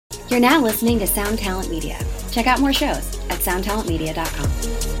You're now listening to Sound Talent Media. Check out more shows at soundtalentmedia.com.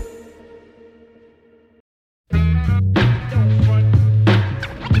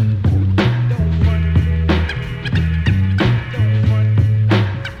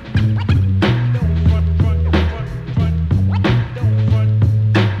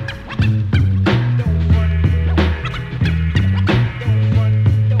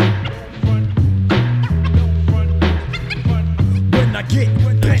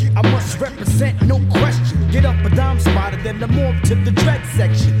 Represent, no question. Get up a dime spotter, then the morph to the dread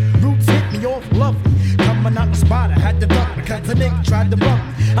section. Roots hit me off lovely. Coming out the spotter, had to duck because a nigga tried to rub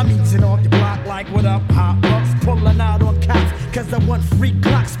me. I'm eating off your block like what up, hot bucks. Pulling out on cops, cause I want free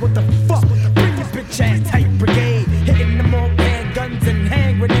Glocks. What the fuck? Bring your bitch ass tight brigade. Hitting them all hand guns and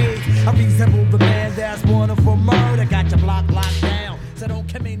hand grenades. I resemble the man that's wanted for murder. Got your block locked down, so don't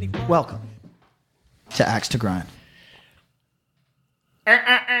come any further. Welcome to Axe to Grind.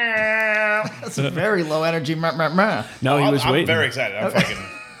 That's a very low energy. No, he was waiting. I'm very excited. I'm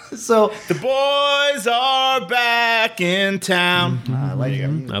fucking. So the boys are back in town. I like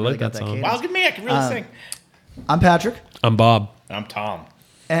it. I like that song. Wow, look at me. I can really sing. I'm Patrick. I'm Bob. And I'm Tom.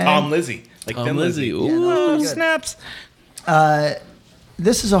 And Tom Lizzy. Like Tom Thin Lizzy. Lizzy. Yeah, Ooh, no, pretty good. Snaps.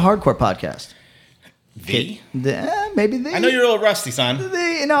 This is a hardcore podcast. Maybe Maybe I know you're a little rusty, son. I've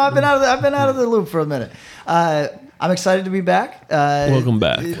been out of the loop for a minute. I'm excited to be back. Welcome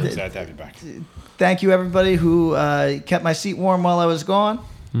back. I'm excited to have you back. Thank you, everybody who kept my seat warm while I was gone.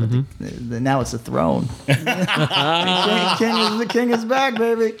 But now it's a throne. The king is back,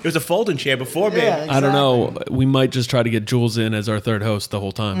 baby. It was a folding chair before, baby. Yeah, I don't know. We might just try to get Jules in as our third host the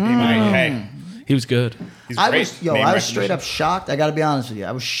whole time. Hey, He was good. he's I great. was Name straight recognition. up shocked. I got to be honest with you.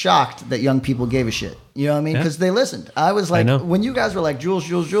 I was shocked that young people gave a shit. You know what I mean? Because they listened. I was like, know. when you guys were like,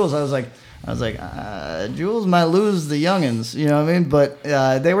 Jules, I was like, Jules might lose the youngins. You know what I mean? But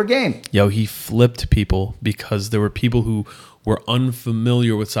they were game. Yo, he flipped people because there were people who were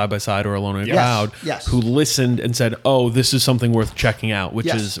unfamiliar with Side by Side or Alone in a Yes. Crowd Yes. who listened and said, oh, this is something worth checking out, which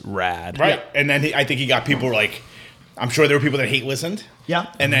Yes. is rad. Right. And then I think he got people like, I'm sure there were people that hate listened. Yeah.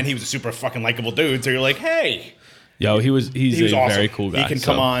 And then he was a super fucking likable dude. So you're like, hey. Yo, he's He was a awesome. very cool guy. He can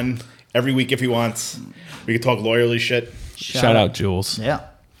come on every week if he wants. We can talk lawyerly shit. Shout out Jules. Yeah.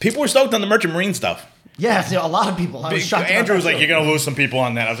 People were stoked on the Merchant Marine stuff. Yeah, a lot of people. I was shocked about Andrew was that like, too. you're going to lose some people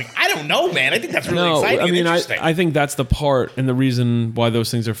on that. I was like, I don't know, man. I think that's really No, exciting I and mean, interesting. I think that's the part and the reason why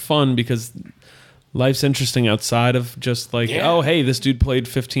those things are fun because life's interesting outside of just like, Yeah. oh, hey, this dude played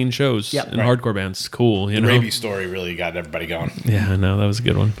 15 shows Yep. in Right. hardcore bands. Cool, you the know? rabies story really got everybody going. Yeah, I know. That was a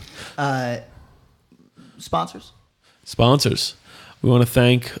good one. Sponsors. Sponsors. We want to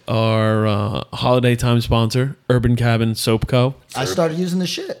thank our holiday time sponsor, Urban Cabin Soap Co. I started using the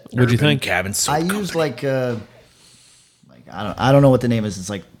shit. What'd you Urban think? Cabin Soap I used like I don't know what the name is. It's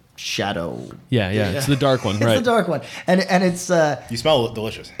like Shadow. Yeah, it's the dark one, It's right? the dark one, and it's You smell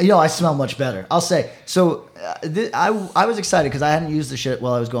delicious. I smell much better. I'll say. So I was excited because I hadn't used the shit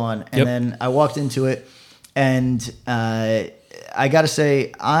while I was gone, and Yep. then I walked into it, and I got to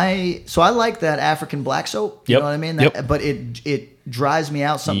say I like that African black soap. You Yep. know what I mean? Yep. But it dries me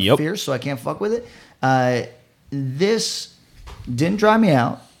out something Yep. fierce, so I can't fuck with it. This didn't dry me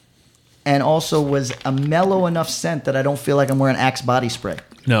out, and also was a mellow enough scent that I don't feel like I'm wearing Axe body spray.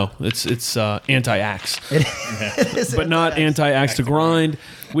 No, it's anti-axe, It is but not anti-axe to grind,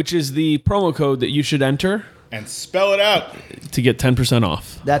 which is the promo code that you should enter And spell it out. to get 10%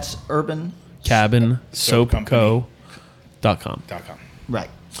 off. That's Urban. Cabin Soap Company. Co.com. .com. Right.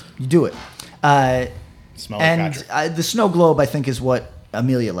 You do it. Smell like And Patrick. the snow globe, I think, is what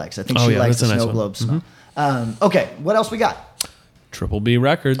Amelia likes. I think Oh, she yeah, likes the that's a nice snow one. globe smell. Okay, what else we got? Triple B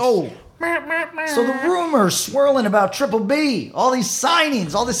Records. Oh, so the rumors swirling about Triple B, all these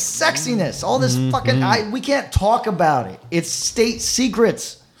signings, all this sexiness, all this fucking... we can't talk about it. It's state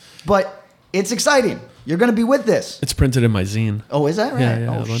secrets, but it's exciting. You're going to be with this. It's printed in my zine. Oh, is that right? Yeah,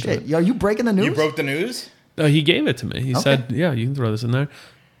 a Oh, bunch of shit. it. Are you breaking the news? You broke the news? He gave it to me. He said, "Yeah, you can throw this in there."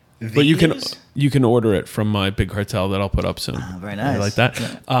 But you news? can order it from my big cartel that I'll put up soon. very nice. I like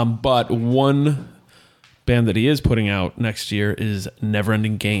that. But one band that he is putting out next year is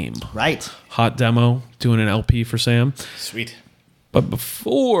Neverending Game. Right. Hot demo, doing an LP for Sam. Sweet. But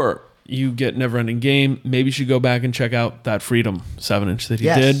before you get Neverending Game, maybe you should go back and check out that Freedom 7-inch that he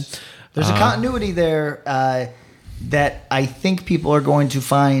did. There's a continuity there that I think people are going to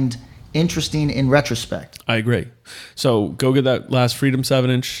find interesting in retrospect. I agree. So go get that last Freedom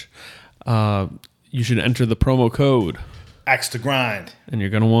 7-inch. You should enter the promo code, Axe to grind. and you're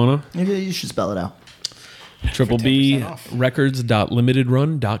going to want to. You should spell it out. Triple 10% B off.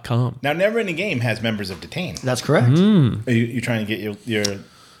 records.limitedrun.com. Now, Neverending Game has members of Detain. That's correct. Are you trying to get your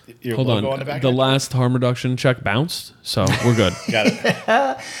Your Hold logo on. on the back. The last harm reduction check bounced, so we're good. Got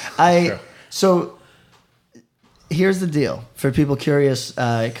it. Sure. So here's the deal for people curious,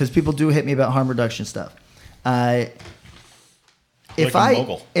 because people do hit me about harm reduction stuff. If Like a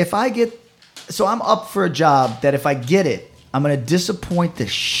mogul. I get, so I'm up for a job that if I get it, I'm gonna disappoint the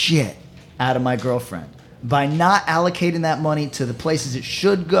shit out of my girlfriend by not allocating that money to the places it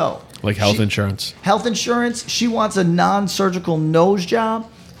should go. Like health insurance. Health insurance. She wants a non-surgical nose job,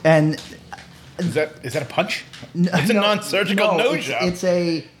 and Is that a punch? It's a non-surgical nose job. It's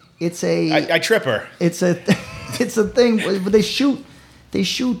a. I trip her. It's a thing. They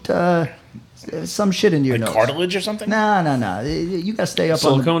shoot some shit into your Like nose. cartilage or something? No. You gotta stay up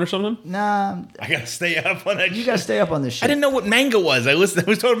Silicone or something? Nah, I gotta stay up on that. you gotta stay up on this shit. I didn't know what manga was. I was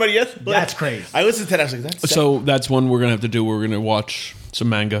talking about it yesterday. That's crazy. I listened to that. I was like, that's So that's one we're gonna have to do. We're gonna watch some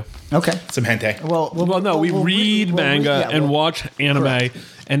manga. Okay. some hentai. Well, No, we read manga and we'll- watch anime, Correct.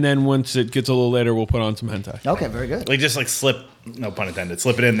 and then once it gets a little later, we'll put on some hentai. Okay, very good. Like just like slip, no pun intended,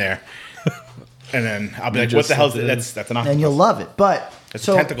 slip it in there, and then I'll be like, just what the hell is slip it? it in. That's an octopus. And you'll love it. But It's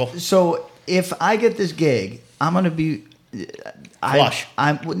a tentacle. So if I get this gig, I'm gonna be Flush.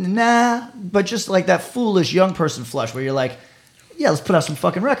 but just like that foolish young person flush where you're like, yeah, let's put out some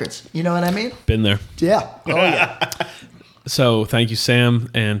fucking records. You know what I mean? Been there. Yeah. Oh yeah. So thank you, Sam,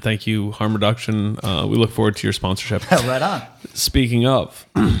 and thank you, Harm Reduction. We look forward to your sponsorship. Right on. Speaking of,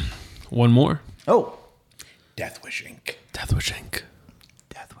 one more. Oh. Death Wish Inc. Deathwish Inc.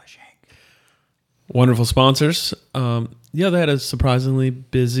 Deathwish Inc. Wonderful sponsors. Yeah, they had a surprisingly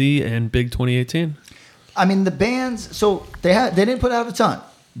busy and big 2018. I mean, the bands. So they didn't put out a ton,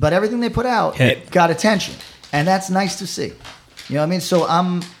 but everything they put out Hit. got attention, and that's nice to see. You know what I mean? So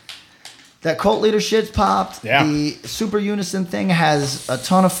that Cult Leader shit's popped. Yeah. The Super Unison thing has a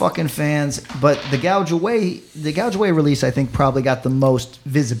ton of fucking fans, but the Gouge Away release, I think, probably got the most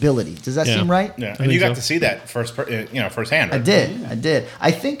visibility. Does that Yeah. seem right? Yeah, I and you think got so. to see that firsthand. I Right? did.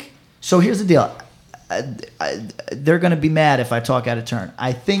 I think so. Here's the deal. They're going to be mad if I talk out of turn.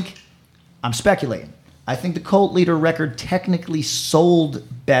 I'm speculating. I think the Cult Leader record technically sold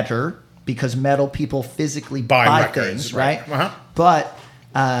better because metal people physically buy records, things, right. right? Uh-huh. But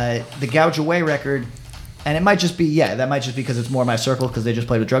the Gouge Away record, and it might just be, that might just be because it's more my circle because they just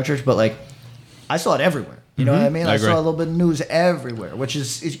played with Drug Church, but like, I saw it everywhere. You know what I mean? I I agree. saw a little bit of news everywhere, which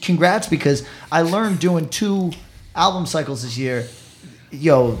is congrats because I learned doing 2 album cycles this year.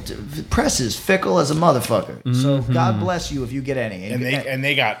 Yo, press is fickle as a motherfucker. So God bless you if you get any. And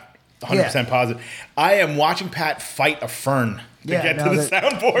they got 100% positive. I am watching Pat fight a fern to get to the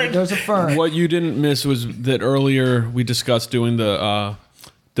soundboard. There's a fern. What you didn't miss was that earlier we discussed doing the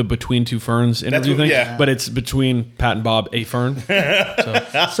Between Two Ferns interview what- thing, yeah. but it's between Pat and Bob, a fern.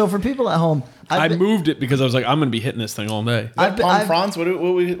 So for people at home, I moved it because I was like, I'm going to be hitting this thing all day. Palm fronds? What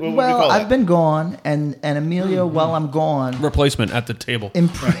would we call I've that? been gone, and Amelia, while I'm gone, Replacement at the table.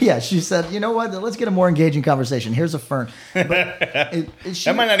 yeah, she said, you know what? Let's get a more engaging conversation. Here's a fern. But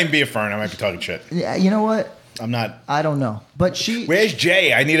That might not even be a fern. I might be talking shit. Yeah, you know what? I'm not. I don't know. But she Where's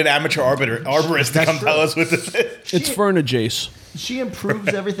Jay? I need an amateur arborist to come tell us what this is. It's fern adjace. she improves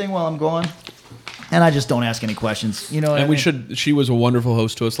everything while I'm gone, and I just don't ask any questions. You know what I And mean? she was a wonderful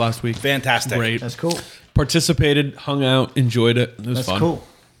host to us last week. Fantastic. Great. That's cool. Participated, hung out, enjoyed it. It was That's fun. cool.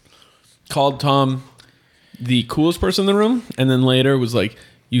 Called Tom the coolest person in the room, and then later was like,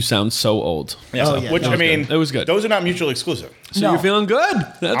 "You sound so old." Yeah. Oh, yeah, Which, that I was mean, good. It was good. Those are not mutually exclusive. So No. you're feeling good.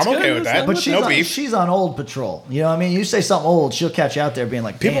 That's I'm okay good. with That's that. But not- she's No on, beef. she's on old patrol. You know what I mean? You say something old, she'll catch you out there being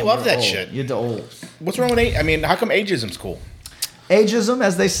like, People "Damn, love you're that old. shit. You're the old." What's wrong with age? I mean, how come ageism's cool? Ageism,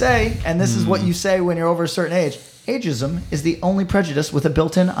 as they say, and this is what you say when you're over a certain age, ageism is the only prejudice with a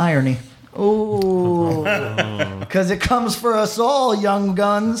built-in irony. Ooh. Because it comes for us all, young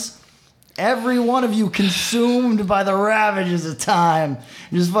guns. Every one of you consumed by the ravages of time.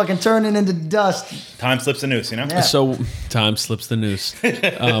 Just fucking turning into dust. Time slips the noose, you know? Yeah. So time slips the noose.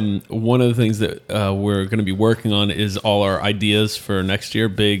 One of the things that we're going to be working on is all our ideas for next year,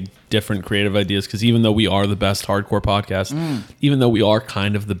 big, different creative ideas. Because even though we are the best hardcore podcast, even though we are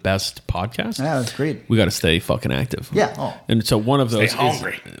kind of the best podcast, Yeah, that's great. we got to stay fucking active. Yeah. Oh. And so one of those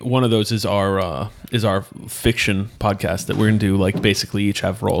hungry. is our fiction podcast that we're going to do. Like basically each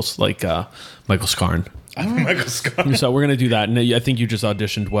have roles, like Michael Scarn. Michael Scott. So we're going to do that, and I think you just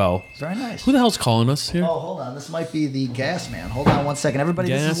auditioned well. Very nice. Who the hell's calling us here? Oh, hold on. This might be the Gas Man. Hold on one second. Everybody,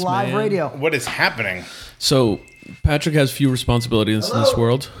 this Gas is live Man. radio. What is happening? So Patrick has few responsibilities in this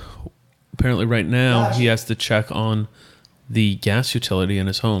world. Apparently, right now he has to check on the gas utility in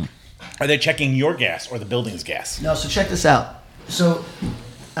his home. Are they checking your gas or the building's gas? No, so check this out. So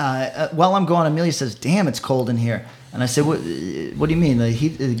while I'm gone, Amelia says, "Damn, it's cold in here." And I said, what do you mean?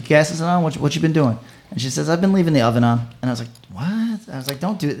 The gas isn't on? What you been doing? And she says, I've been leaving the oven on. And I was like, what? I was like,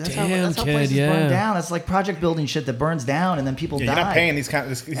 don't do it. That's how places burn down. That's like project building shit that burns down and then people die. You're not paying these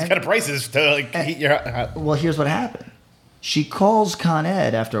kind of prices to heat your house. Well, here's what happened. She calls Con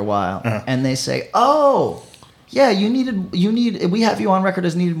Ed after a while, and they say, oh, yeah, we have you on record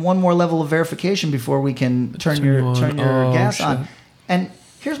as needed one more level of verification before we can turn your gas on. And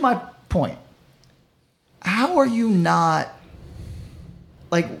here's my point. How are you not...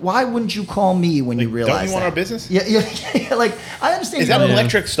 Like, why wouldn't you call me when you realize don't you want our business? Yeah. Like, I understand. Is that an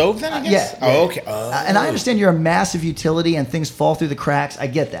electric stove then, I guess? Yeah. Oh, okay. And I understand you're a massive utility and things fall through the cracks. I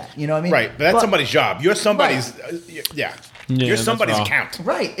get that. You know what I mean? Right. But that's somebody's job. You're somebody's... Yeah. You're somebody's account.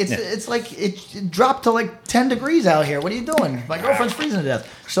 Right. It's like it dropped to like 10 degrees out here. What are you doing? My girlfriend's freezing to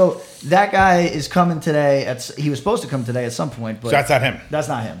death. So that guy is coming today. He was supposed to come today at some point. But so that's not him? That's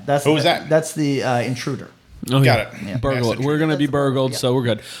not him. Who was that? That's the intruder. Oh, got it. Yeah. Burgled. We're going to be burgled, so we're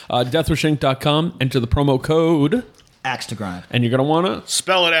good. Deathwishinc.com. Enter the promo code Axe to Grind. And you're going to want to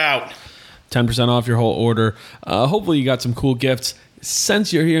spell it out. 10% off your whole order. Hopefully you got some cool gifts.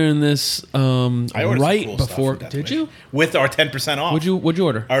 Since you're hearing this right cool before... Did you? With our 10% off. What'd you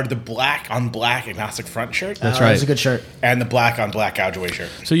order? Or the black on black agnostic front shirt. That's right. It's a good shirt. And the black on black Gougeaway shirt.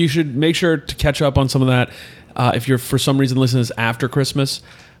 So you should make sure to catch up on some of that. If you're, for some reason, listening to this after Christmas...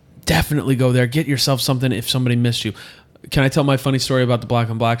 Definitely go there. Get yourself something if somebody missed you. Can I tell my funny story about the black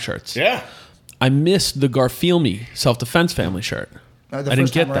on black shirts? Yeah. I missed the Garfield self-defense family shirt. I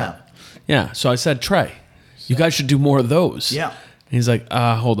didn't get that. Yeah. So I said, Trey, you guys should do more of those. Yeah. And he's like,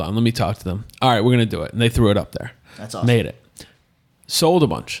 hold on. Let me talk to them. All right, we're going to do it. And they threw it up there. That's awesome. Made it. Sold a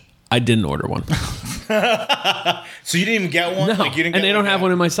bunch. I didn't order one. So you didn't even get one? No, Like you didn't and get they don't have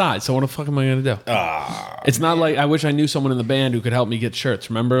one in my size. So what the fuck am I going to do? It's not like I wish I knew someone in the band who could help me get shirts.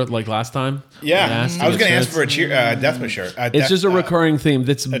 Remember, like last time? Yeah, I was going to ask for a Deathwish shirt. It's just a recurring theme.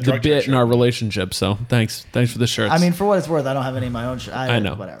 That's the bit in our relationship. So thanks for the shirts. I mean, for what it's worth, I don't have any of my own shirts. I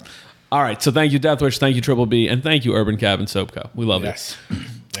know. Whatever. All right. So thank you, Deathwish. Thank you, Triple B, and thank you, Urban Cabin Soap Co. We love you.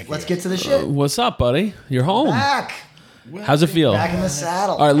 Let's get to the shit. What's up, buddy? You're home. Back. How's it feel? Back in the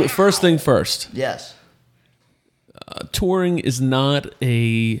saddle. All right. First thing first. Yes. Touring is not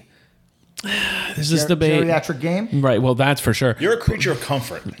a... There's this debate. Geriatric game? Right, well, that's for sure. You're a creature of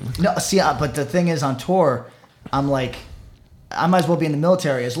comfort. No, see, but the thing is, on tour, I'm like, I might as well be in the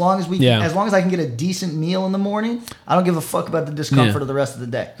military. As long as I can get a decent meal in the morning, I don't give a fuck about the discomfort of the rest of the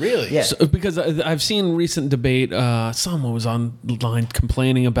day. Really? Yeah. So, because I've seen recent debate, someone was online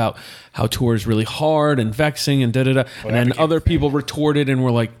complaining about how tour is really hard and vexing and da-da-da. And then other people retorted and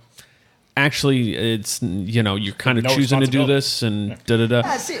were like, actually, it's, you're kind of choosing to do this and da-da-da.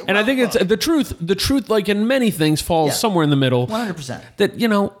 And I think it's the truth, like in many things, falls somewhere in the middle. 100%.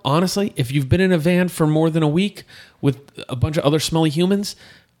 That, honestly, if you've been in a van for more than a week with a bunch of other smelly humans,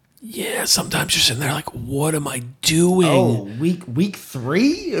 sometimes you're sitting there like, what am I doing? Oh, week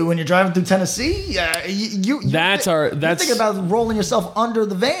 3 when you're driving through Tennessee, you're thinking about rolling yourself under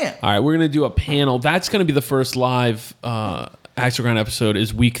the van. All right, we're gonna do a panel. That's gonna be the first live Axel Grind episode.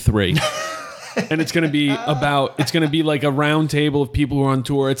 Is week 3. And it's gonna be like a round table of people who are on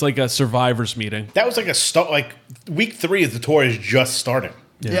tour. It's like a survivors meeting. That was like week 3 of the tour is just starting.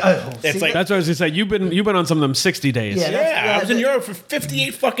 It's like, that's what I was gonna say. You've been on some of them 60 days. I was in Europe for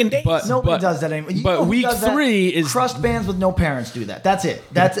 58 fucking days. But nobody does that anymore. But week 3 is crust bands with no parents do that. That's it.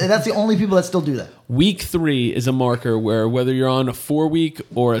 That's the only people that still do that. Week 3 is a marker where whether you're on a 4-week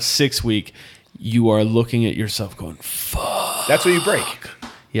or a 6-week, you are looking at yourself going, fuck. That's where you break.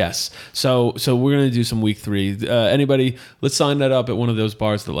 Yes. So we're going to do some week 3. Anybody, let's sign that up at one of those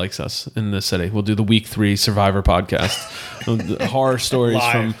bars that likes us in the city. We'll do the week 3 Survivor podcast. horror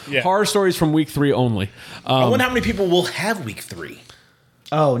stories from week 3 only. I wonder how many people will have week 3.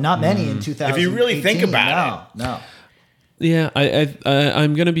 Oh, not many in 2000. If you really think about it. No. Yeah,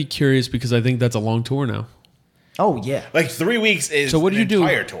 I'm going to be curious because I think that's a long tour now. Oh yeah, like 3 weeks is so. What did you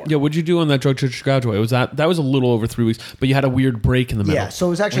do? Tour. Yeah, what did you do on that Drug Church Gougeaway? Was that was a little over 3 weeks, but you had a weird break in the middle. Yeah, so it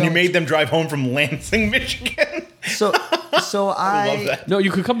was actually when you made them drive home from Lansing, Michigan. So I love that. No, you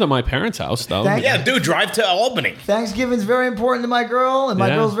could come to my parents' house though. Dude, drive to Albany. Thanksgiving's very important to my girl, and my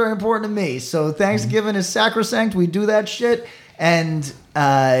girl's very important to me. So Thanksgiving is sacrosanct. We do that shit, and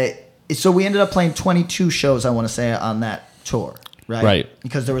so we ended up playing 22 shows. I want to say on that tour. Right.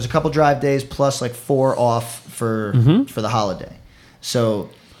 Because there was a couple drive days plus like 4 off for the holiday.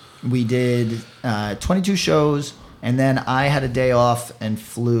 So we did 22 shows, and then I had a day off and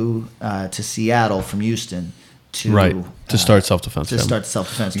flew to Seattle from Houston to start self-defense. Start the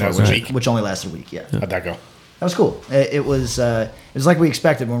self-defense tour, which only lasted a week. Yeah. How'd that go? That was cool. It was like we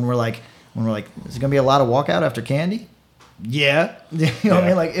expected when we're like, when we're like, is it gonna be a lot of walkout after Candy? Yeah, you know what I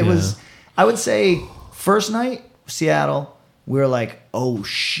mean. Like it was. I would say first night Seattle, we were like, oh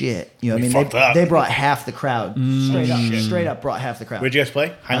shit, you know what I mean. They brought half the crowd straight up brought half the crowd. Where'd you guys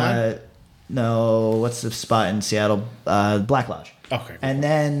play? Highline? No, what's the spot in Seattle? Black Lodge. Okay. Cool. And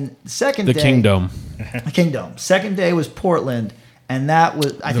then second The day, Kingdom. Kingdom. Second day was Portland, and that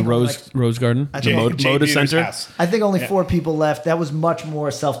was The Rose Garden, the Moda Center. I think only 4 people left. That was much more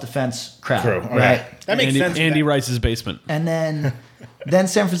self-defense crowd, Okay. right? That makes sense. Andy Rice's basement. And then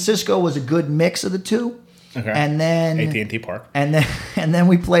San Francisco was a good mix of the two. Okay. And then AT&T Park. And then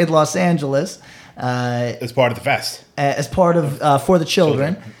we played Los Angeles as part of the fest. As part of For the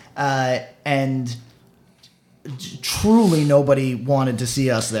Children. And truly nobody wanted to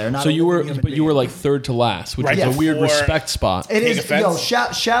see us there. So you were like third to last, which is a weird respect spot. It is. Yo,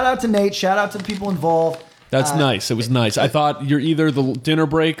 shout out to Nate. Shout out to the people involved. That's nice. It was nice. I thought you're either the dinner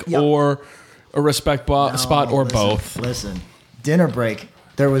break or a respect spot or both. Listen, dinner break.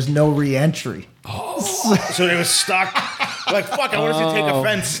 There was no re-entry. So they was stuck. Like, fuck, I want to take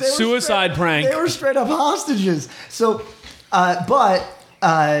offense. Suicide prank. They were straight up hostages. So, but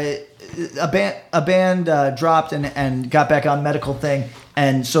a band dropped and got back on medical thing,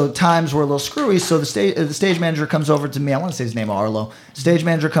 and so times were a little screwy. So the stage manager comes over to me. I want to say his name, Arlo. Stage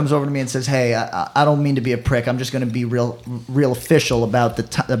manager comes over to me and says, "Hey, I don't mean to be a prick. I'm just going to be real official about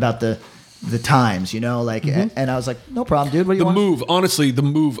the times, you know, like." And I was like, "No problem, dude. What do you want?" The move, honestly, the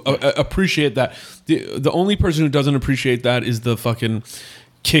move. Appreciate that. The only person who doesn't appreciate that is the fucking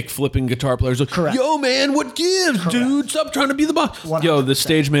kick flipping guitar players. Like, correct. Yo, man, what gives, dude? Stop trying to be the boss. 100%. Yo, the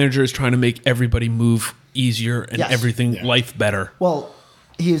stage manager is trying to make everybody move easier and everything life better. Well,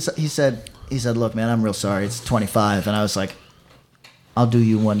 he said, "Look, man, I'm real sorry. It's 25," and I was like, "I'll do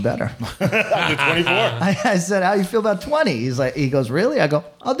you one better." I'll do 24. I said, "How you feel about 20?" He goes, "Really?" I go,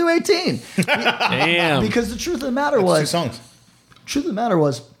 "I'll do 18." Damn. Because the truth of the matter was, 2 songs. Truth of the matter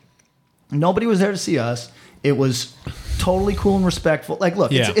was, nobody was there to see us. It was totally cool and respectful. Like,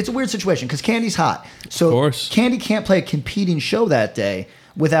 look, it's a weird situation because Candy's hot. So of course. Candy can't play a competing show that day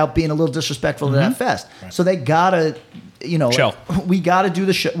without being a little disrespectful to that fest. Right. So they gotta, like, we gotta do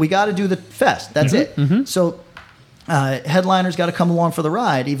the show. We gotta do the fest. That's it. So headliners got to come along for the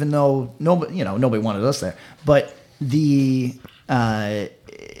ride, even though nobody wanted us there. But it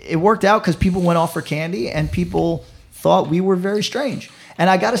worked out because people went off for Candy and people thought we were very strange. And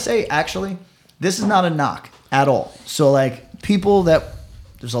I got to say, actually, this is not a knock at all. So, like,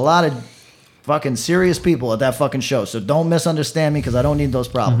 there's a lot of fucking serious people at that fucking show. So don't misunderstand me because I don't need those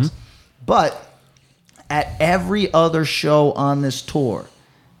problems. But at every other show on this tour,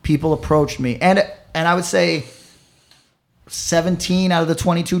 people approached me. And I would say 17 out of the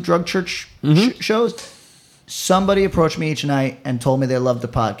 22 Drug Church shows, somebody approached me each night and told me they loved the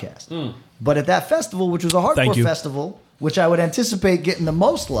podcast. But at that festival, which was a hardcore festival, which I would anticipate getting the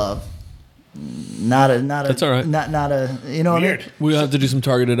most love, that's all right. Not a, you know Weird. what I mean? We'll have to do some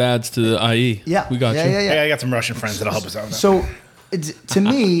targeted ads to the IE. Yeah. We got you. Yeah. I got some Russian friends that'll help us out. So to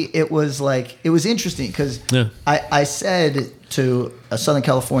me, it was interesting because I said to a Southern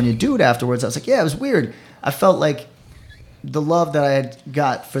California dude afterwards, I was like, yeah, it was weird. I felt like the love that I had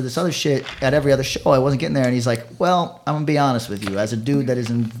got for this other shit at every other show, I wasn't getting there. And he's like, well, I'm going to be honest with you. As a dude that is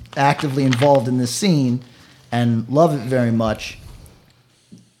actively involved in this scene and love it very much,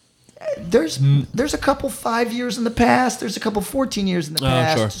 there's a couple 5 years in the past, there's a couple 14 years in the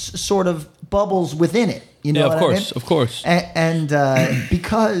past, sort of bubbles within it. You know, of course. And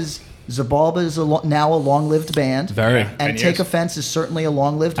because Zabalba is now a long-lived band, and Take Offense is certainly a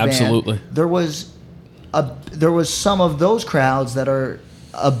long-lived band. Absolutely. There was some of those crowds that are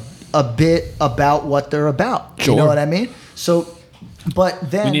a bit about what they're about. Sure. You know what I mean? So. But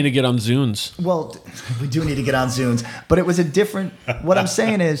then we need to get on Zunes. Well, we do need to get on Zunes. But it was a different. What I'm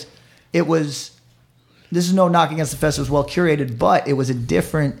saying is, this is no knock against the fest. It was well curated, but it was a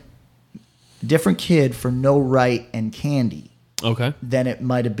different kid for No Right and Candy. Okay. Than it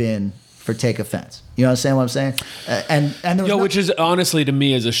might have been for Take Offense. You understand what I'm saying? And there was which is honestly to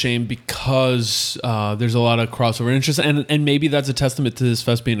me is a shame because there's a lot of crossover interest, and maybe that's a testament to this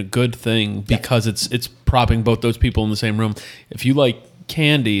fest being a good thing because it's propping both those people in the same room. If you like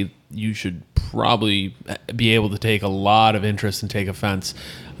Candy, you should probably be able to take a lot of interest and Take Offense,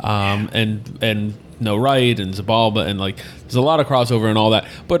 and No Right and Zabalba, and like there's a lot of crossover and all that.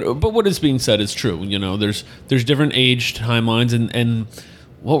 But what is being said is true. You know, there's different age timelines, and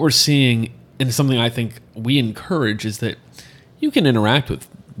what we're seeing, and something I think we encourage, is that you can interact with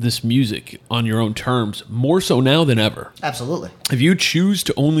this music on your own terms more so now than ever. Absolutely. If you choose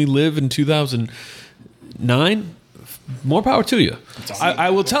to only live in 2009, more power to you. I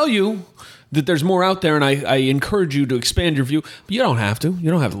will tell you that there's more out there, and I encourage you to expand your view, but you don't have to. You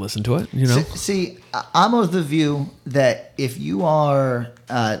don't have to listen to it, you know? See, I'm of the view that if you are,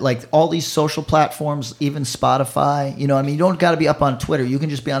 like all these social platforms, even Spotify, you know, I mean, you don't got to be up on Twitter. You can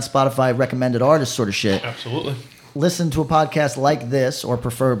just be on Spotify, recommended artist sort of shit. Absolutely. Listen to a podcast like this, or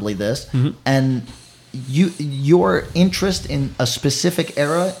preferably this, and your interest in a specific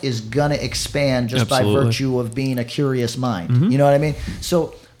era is going to expand just by virtue of being a curious mind. You know what I mean?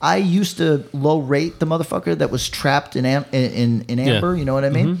 So I used to low rate the motherfucker that was trapped in amber. You know what I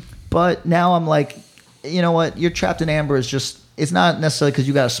mean? But now I'm like, you know what? You're trapped in amber is just. It's not necessarily because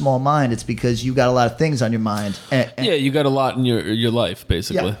you got a small mind. It's because you got a lot of things on your mind. Yeah, you got a lot in your life,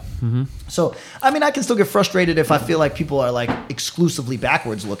 basically. Yeah. So, I mean, I can still get frustrated if I feel like people are like exclusively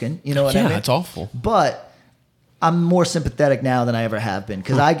backwards looking. You know what I mean? Yeah, it's awful. But I'm more sympathetic now than I ever have been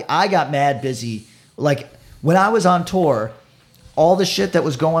because I got mad busy. Like when I was on tour, all the shit that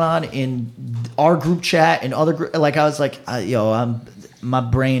was going on in our group chat and other like I was like, my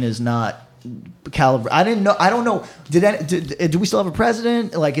brain is not caliber. I didn't know. I don't know. Do we still have a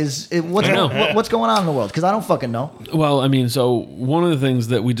president? Like, what's going on in the world? Because I don't fucking know. Well, I mean, so one of the things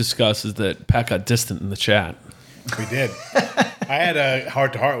that we discussed is that Pat got distant in the chat. We did. I had a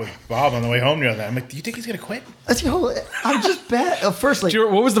heart-to-heart with Bob on the way home the other night. I'm like, do you think he's gonna quit? I'm just bad. Firstly,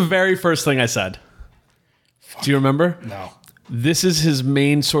 what was the very first thing I said? Do you remember? No. This is his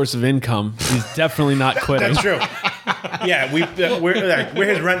main source of income. He's definitely not quitting. That's true. Yeah, we're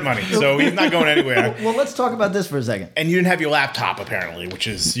his rent money, so he's not going anywhere. Well, let's talk about this for a second. And you didn't have your laptop, apparently, which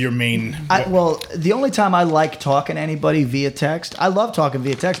is your main... the only time I like talking to anybody via text, I love talking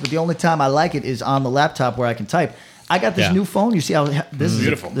via text, but the only time I like it is on the laptop where I can type. I got this new phone. You see how this is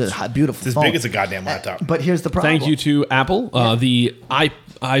beautiful. Beautiful. It's phone. as big as a goddamn laptop. But here's the problem. Thank you to Apple. The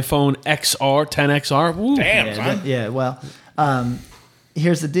iPhone XR, 10XR. Woo. Damn, son. Yeah, well,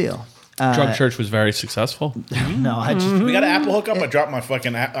 here's the deal. Drug Church was very successful. No, I just... We got an Apple hookup. I dropped my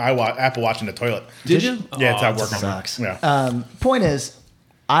fucking Apple Watch in the toilet. Did you? Yeah, it's not working. Sucks. Yeah. Point is,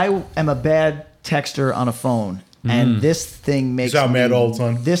 I am a bad texter on a phone, and this thing makes sound mad old,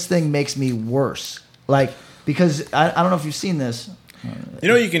 son. This thing makes me worse. Like, because I don't know if you've seen this. You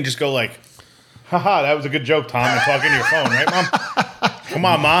know, you can just go like, haha, that was a good joke, Tom, and talk into your phone, right, Mom? Come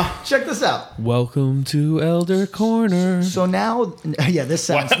on, Ma. Check this out. Welcome to Elder Corner. So now, this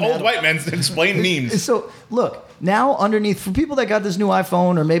sounds... Old white men explain memes. So, look, now underneath, for people that got this new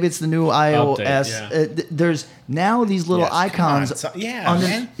iPhone, or maybe it's the new iOS, there's now these little icons.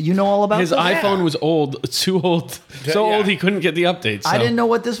 Man. You know all about his this? iPhone was old, too old, old he couldn't get the updates. So. I didn't know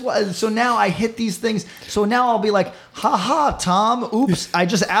what this was. So now I hit these things. So now I'll be like, haha, Tom, oops, I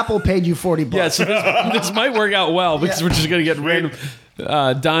just Apple paid you $40. Yeah, so this might work out well because we're just going to get random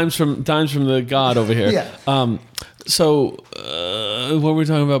dimes from the god over here. Yeah. So what were we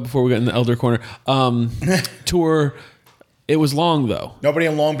talking about before we got in the Elder Corner? Tour. It was long though. Nobody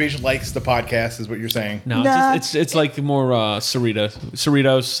in Long Beach likes the podcast, is what you're saying. No, Nah. it's like more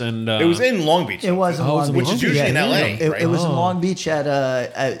Cerritos and. It was in Long Beach. It was in Long Beach. Which is usually in LA. It was in Long Beach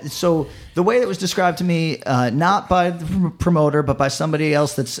so the way it was described to me, not by the promoter, but by somebody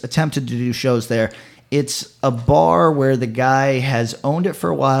else that's attempted to do shows there. It's a bar where the guy has owned it for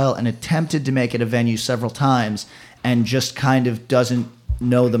a while and attempted to make it a venue several times and just kind of doesn't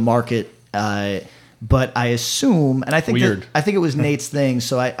know the market. But I assume, and I think it was Nate's thing,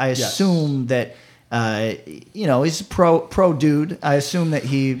 so I assume that he's a pro dude. I assume that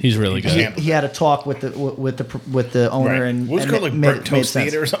he's really good. He had a talk with the owner, right. and what was it called, like Burnt Toast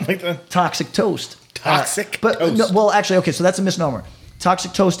Theater or something like that? Toxic Toast. Toxic Toast. No, well, actually, okay, so that's a misnomer.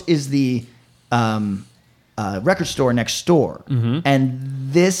 Toxic Toast is the record store next door, and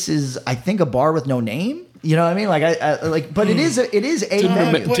this is, I think, a bar with no name. You know what I mean? Like, but it is a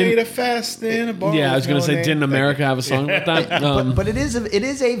venue. Played a fest in a bar. Yeah, I was going to say, didn't America have a song about that? But it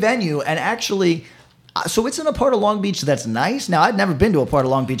is a venue, and actually, so it's in a part of Long Beach that's nice. Now, I'd never been to a part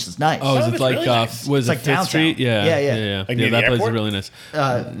of Long Beach that's nice. Oh, is it like really nice. was it's it like Fifth Street? Yeah, yeah. Like yeah, that place is airport? really nice.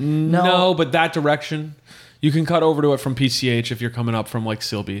 No, but that direction. You can cut over to it from PCH if you're coming up from like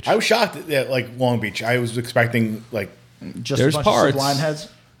Seal Beach. I was shocked at like Long Beach. I was expecting like just there's a bunch parts. of Sublime heads.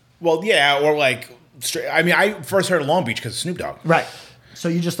 Well, yeah, or like I mean, I first heard of Long Beach because of Snoop Dogg. Right. So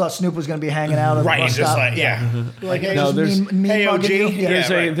you just thought Snoop was going to be hanging out at the Right, bus it's just stop? like, yeah. Like, hey, No, there's- hey, OG. mugging you?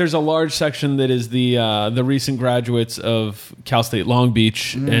 Yeah. There's a large section that is the recent graduates of Cal State Long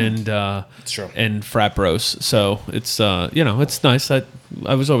Beach and true. and frat bros. So it's it's nice.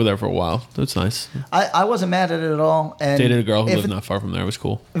 I was over there for a while. It's nice. I wasn't mad at it at all. And Dated a girl who if lived it, not far from there. It was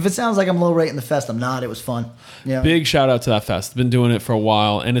cool. if it sounds like I'm low rating the fest, I'm not. It was fun. Yeah. Big shout out to that fest. Been doing it for a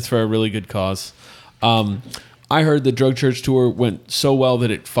while, and it's for a really good cause. I heard the Drug Church tour went so well that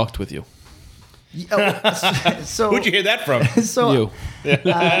it fucked with you. So Who'd you hear that from? So You.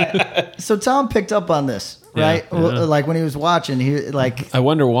 so Tom picked up on this, right? Yeah. Well, like when he was watching, I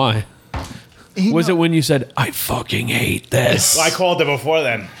wonder why. Was it? it when you said, I fucking hate this? Well, I called it before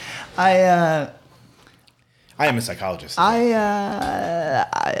then. I am a psychologist.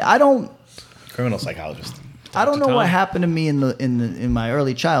 I don't. Criminal psychologist. I don't know Tom. what happened to me in my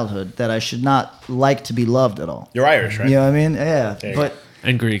early childhood that I should not like to be loved at all. You're Irish, right? You know what I mean? Yeah, There you but go.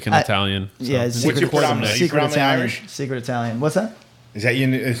 And Greek and Italian. So. yeah, What's your predominant? Are you secret predominantly Italian. Irish? Secret Italian. What's that? Is that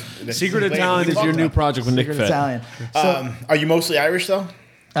you? Secret Italian is your new project with Nick Secret Fett. Italian. So Are you mostly Irish though?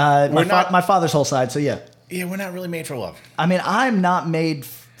 my, not- my father's whole side. So yeah, Yeah, we're not really made for love, I mean, I'm not made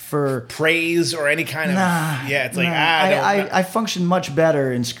for. praise, or any kind of. Nah, Yeah, it's like nah. I function much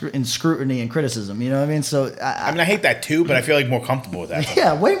better in scrutiny and criticism. You know what I mean? So I mean, I hate that too, but I feel like more comfortable with that.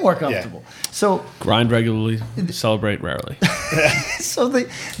 yeah, way more comfortable. So Grind regularly, celebrate rarely. so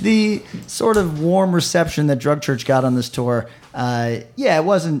the sort of warm reception that Drug Church got on this tour, it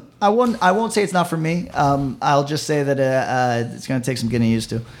wasn't. I won't say it's not for me. I'll just say that it's going to take some getting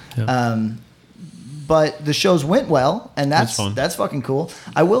used to. Yeah. But the shows went well, and That's fun. that's fucking cool.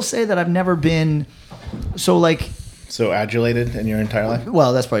 I will say that I've never been so Adulated in your entire life.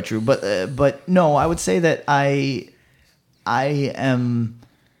 well, that's probably true, but no, I would say that I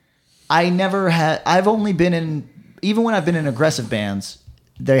never had. I've only been in, even when I've been in aggressive bands,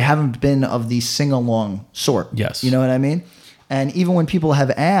 they haven't been of the sing along sort. Yes. You know what I mean? And even when people have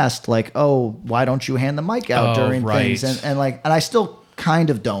asked, like, "Oh, why don't you hand the mic out Oh, during right. things?" and I still kind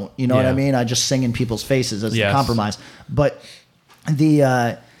of don't. You know what I Yeah. mean? I just sing in people's faces as Yes. a compromise. But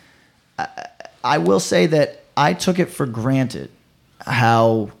I will say that I took it for granted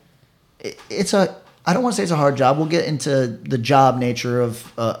how it's a. I don't want to say it's a hard job. We'll get into the job nature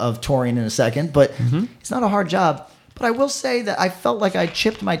of touring in a second, but it's not a hard job. But I will say that I felt like I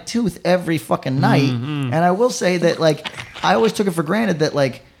chipped my tooth every fucking night, and I will say that like I always took it for granted that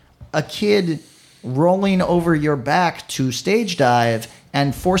like a kid rolling over your back to stage dive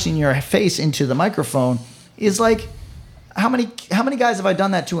and forcing your face into the microphone is like. How many guys have I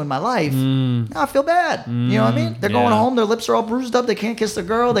done that to in my life? I feel bad. You know what I mean? They're going Yeah. home, their lips are all bruised up, they can't kiss the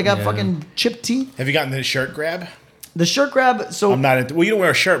girl, they got Yeah. fucking chipped teeth. Have you gotten the shirt grab? The shirt grab, so I'm not into. Well, you don't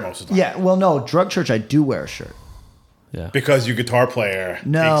wear a shirt most of the time. yeah, well no, Drug Church I do wear a shirt. Yeah. Because your guitar player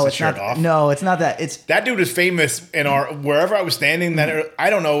No, takes the it's shirt not. off. No, it's not that. It's That dude is famous in our wherever I was standing. That I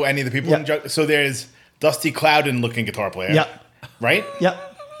don't know any of the people. Yep. So there's Dusty Clouden looking guitar player. Yep. Right. Yep.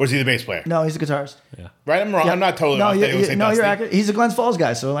 Or is he the bass player? No, he's a guitarist. Yeah. Right. I'm wrong. Yep. I'm not totally no, off. you, They always say no, Dusty. you're accurate. He's a Glens Falls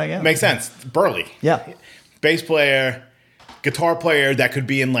guy, so like yeah. Makes sense. Burley. Yeah. Bass player, guitar player that could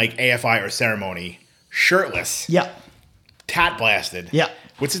be in like AFI or Ceremony, shirtless, Yeah. tat blasted. Yeah.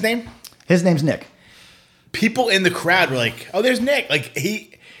 What's his name? His name's Nick. People in the crowd were like, "Oh, there's Nick." Like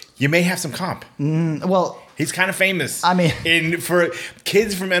you may have some comp. Well, He's kind of famous. I mean- for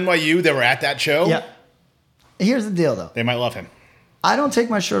kids from NYU that were at that show, yeah. Here's the deal though. they might love him. I don't take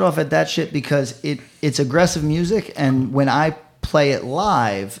my shirt off at that shit because it's aggressive music, and when I play it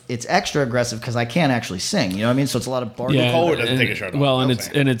live, it's extra aggressive because I can't actually sing. You know what I mean? So it's a lot of bargaining. Cole doesn't take his shirt off. Well, and No it's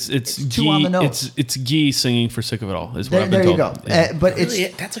saying. and it's too Guy, on the nose. It's Guy singing for "Sick of It All." Is what There, I've been there you told. go. Yeah. But it's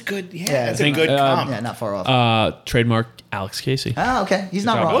Really, that's a good. Yeah, Yeah, that's I a think, good comp. yeah, not far off. Trademark Alex Casey. Okay, he's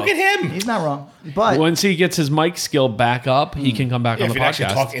not job, wrong. Look at him. He's not wrong. But Once he gets his mic skill back up, he can come back Yeah, on if the you actually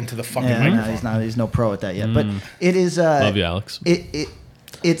podcast. talk into the fucking yeah, no, microphone. he's not. He's no pro at that yet. But it is. Love you, Alex.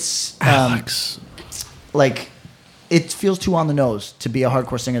 It's Alex. like it feels too on the nose to be a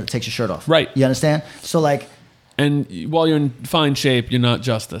hardcore singer that takes your shirt off. Right. You understand? So like And while you're in fine shape, you're not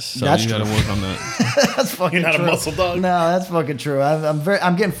Justice. So That's you got to true. work on that. that's fucking You're not true. a muscle dog. No, that's fucking true.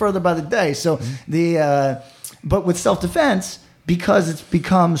 I'm getting further by the day. So but with self defense, because it's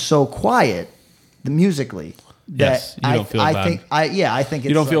become so quiet, musically. That Yes, you don't feel I bad. think I think it's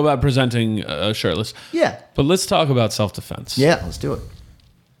You don't feel like- bad presenting shirtless. Yeah. But let's talk about self-defense. Yeah, let's do it.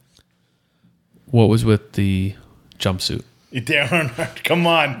 What was with the jumpsuit? You damn right. Come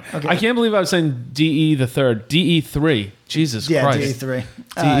on. I can't believe I was saying DE the third. DE3. Jesus Yeah, Christ. DE3.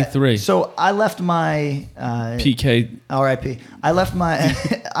 DE3. So I left my PK. RIP. I left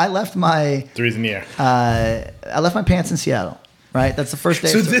my Three's in the air. I left my pants in Seattle. Right, that's the first day.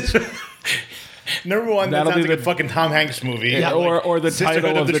 So of tour. this. Number one, that That'll sounds be like a the- fucking Tom Hanks movie. Yeah, or the Sisterhood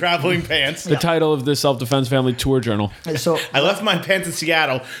title of of the the- Traveling Pants. The title of the Self-Defense Family Tour Journal. So I left my pants in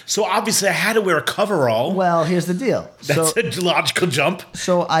Seattle, so obviously I had to wear a coverall. well, here's the deal. That's a logical jump.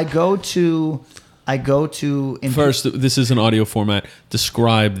 So I go to First, this is an audio format.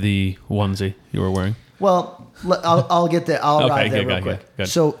 Describe the onesie you were wearing. Well, I'll get there. I'll Okay, arrive there good, real good, quick. good.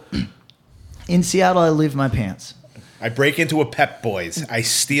 So In Seattle, I leave my pants. I break into a Pep Boys. I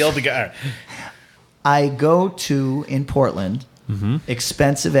steal the guy. I go to, in Portland,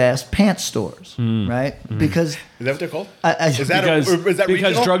 expensive ass pants stores, right? Because Is that what they're called? Because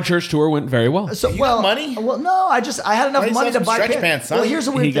regional? Drug Church Tour went very well. so You got money? Well, no, I had enough Why you money sell to some buy stretch pants. pants, son? Well, here's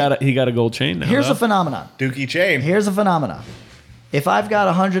a weird thing. He got a gold chain now. Here's though. a phenomenon. Dookie chain. Here's a phenomenon. If I've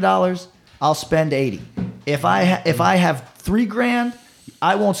got $100, I'll spend 80. If I have $3,000,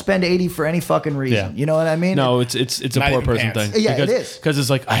 I won't spend 80 for any fucking reason. Yeah. You know what I mean? No, it's a Not poor even person pants. thing. Yeah, it is. Because it's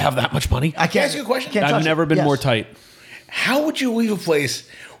like, I have that much money. I Can I ask you a question? can't touch I've never it. been Yes. more tight. How would you leave a place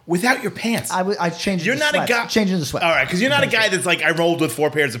without your pants? I changed. You're not a guy. Changing the sweat. All right, because you're not a guy that's like, I rolled with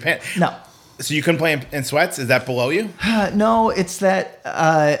 4 pairs of pants. No. So you couldn't play in sweats? Is that below you? No, it's that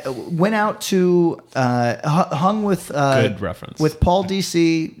went out to hung with Good reference. with Paul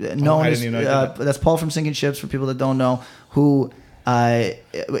DC, known I as didn't even know I did that. that's Paul from Sinking Ships for people that don't know, who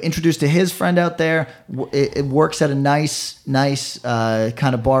introduced to his friend out there. It works at a nice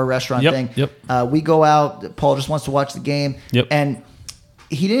kind of bar restaurant Yep, thing. yep. We go out. Paul just wants to watch the game. Yep. And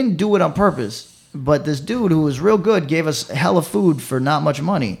he didn't do it on purpose, but this dude who was real good gave us hella food for not much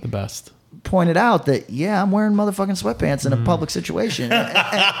money. The best. Pointed out that I'm wearing motherfucking sweatpants in a public situation,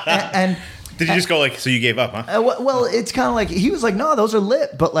 and Did you just go like, so you gave up, huh? well, it's kind of like he was like, no, those are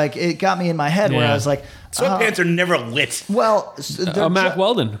lit, but like it got me in my head where Yeah. I was like, Sweatpants are never lit. well, Mac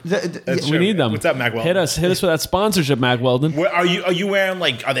Weldon. That's We true. need them. What's up, Mac Weldon? Hit us with that sponsorship, Mac Weldon. Where, are you wearing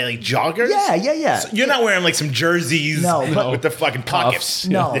like, are they like joggers? Yeah. So you're not wearing like some jerseys No, but- with the fucking pockets. Puffs.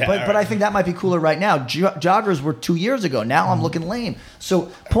 No, Yeah, but all right. I think that might be cooler right now. Joggers were 2 years ago. Now I'm looking lame. So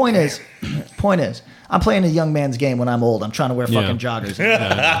point is, I'm playing a young man's game when I'm old. I'm trying to wear fucking joggers.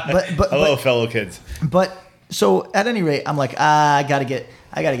 But Hello, fellow kids. But so at any rate, I'm like, I gotta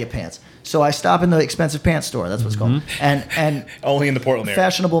get pants. So I stop in the expensive pants store. That's what it's called. And Only in the Portland area.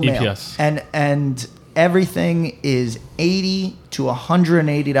 fashionable male. EPS. And everything is $80 to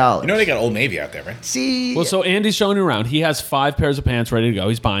 $180. You know they got Old Navy out there, right? See, Well, so Andy's showing you around. He has 5 pairs of pants ready to go.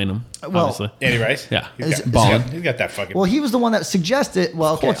 He's buying them, Well, obviously. Andy Rice? Yeah. He's Is- got, he's got that fucking... well, he was the one that suggested.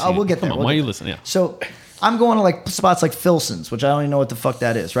 Well, okay, course he we'll did. get there. Come on, we'll why get you there. listening? Yeah. So I'm going to like spots like Filson's, which I don't even know what the fuck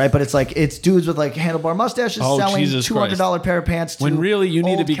that is, right? But it's like it's dudes with like handlebar mustaches Oh, selling Jesus $200 pair of pants. To When really you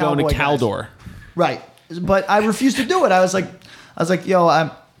need to old be going to cowboy guys. Caldor. Right? But I refused to do it. I was like, yo,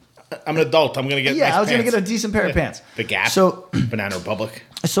 I'm I'm an adult. I'm going to get nice I was gonna pants. get a decent pair of pants. The Gap. So Banana Republic.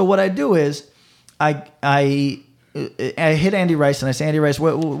 So what I do is, I hit Andy Rice and I say, Andy Rice,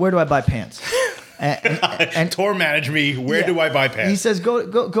 where do I buy pants? And Tour manage me. Where yeah. do I buy He pants? says, go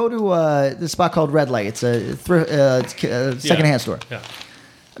to this spot called Red Light. It's a secondhand store. Yeah.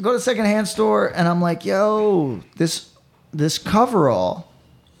 I go to the secondhand store and I'm like, yo, this coverall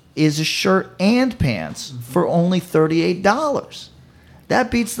is a shirt and pants for only $38. That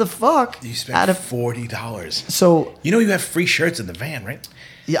beats the fuck You spent out of $40. so. You know you have free shirts in the van, right?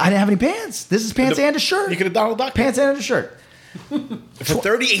 Yeah, I didn't have any pants. This is pants and a shirt. You could have Donald Duck. Pants and a shirt. For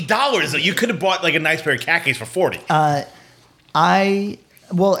 $38, you could have bought like a nice pair of khakis for $40.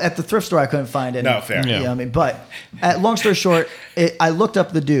 Well, at the thrift store, I couldn't find any. No, fair. You Yeah. know what I mean? But long story short, I looked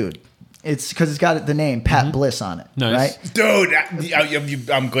up the dude. It's because it's got the name Pat Bliss on it. Nice. Right? Dude,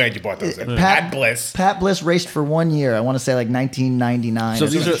 I'm glad you bought those. Pat Bliss. Pat Bliss raced for 1 year. I want to say like 1999. So or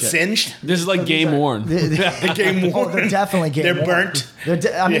these some are shit. Singed? This is like game worn. The game Oh, worn. they're definitely game They're worn. burnt. I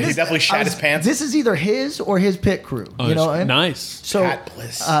mean, Yeah, he definitely shat his pants. This is either his or his pit crew. Oh, you know what I mean? nice. So, Pat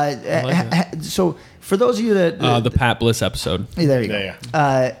Bliss. so for those of you that The Pat Bliss episode. there you go.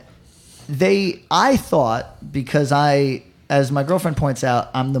 Yeah. I thought, because as my girlfriend points out,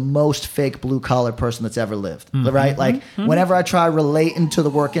 I'm the most fake blue collar person that's ever lived. Right? Like whenever I try relating to the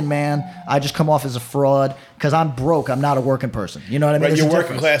working man, I just come off as a fraud because I'm broke. I'm not a working person. You know what I mean? Right, There's you're a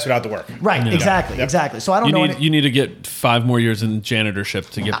working difference. class without the work. Right, Yeah. exactly, Yep. exactly. So I don't know. You need to get 5 more years in janitorship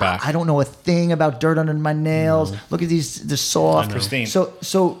to get back. I don't know a thing about dirt under my nails. Look at they're soft. Pristine.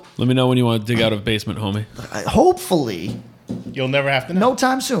 So Let me know when you want to dig out of basement, homie. hopefully, You'll never have to know. no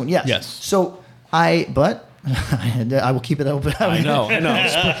time soon. Yes. Yes. So but I will keep it open. I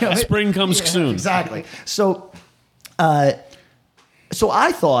know. Spring comes soon. Exactly. So I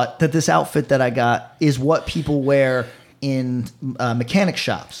thought that this outfit that I got is what people wear in mechanic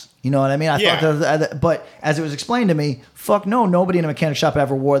shops. You know what I mean? I Yeah. thought but as it was explained to me, fuck no, nobody in a mechanic shop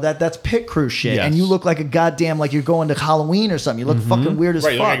ever wore that. That's pit crew shit. Yes. And you look like a goddamn, like you're going to Halloween or something. You look fucking weird as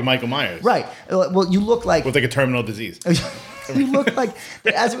Right, you fuck. look like Michael Myers. Right. Well, you look like With like a terminal disease. you look like,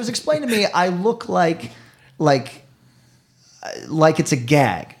 as it was explained to me, I look like like it's a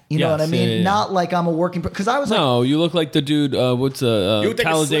gag. You know Yes, what I mean? yeah. Not like I'm a working because I was like, No, you look like the dude. What's look like a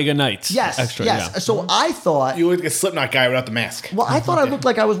Talladega Nights? yes, extra. yes. Yeah. So I thought, You look like a Slipknot guy without the mask. well, I thought I looked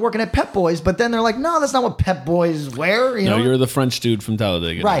like I was working at Pep Boys, but then they're like, no, that's not what Pep Boys wear. You No, know, you're the French dude from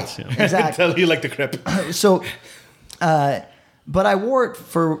Talladega right, Nights. Yeah. exactly. Tell you like the Crip. So, but I wore it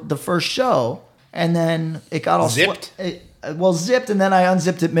for the first show, and then it got all Zipped? zipped, and then I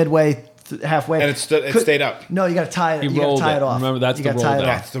unzipped it midway, halfway, And it stayed up. No, you got to tie it. You You got to rolled tie it. it off. Remember, that's you the gotta roll tie it down.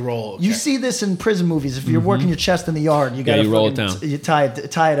 off. That's the roll. You Okay. see this in prison movies. If you're working your chest in the yard, you got to you roll it down. You tie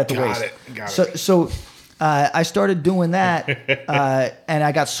it at the Got waist. it, got so it. so I started doing that, and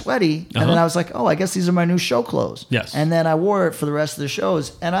I got sweaty, and then I was like, oh, I guess these are my new show clothes. Yes. And then I wore it for the rest of the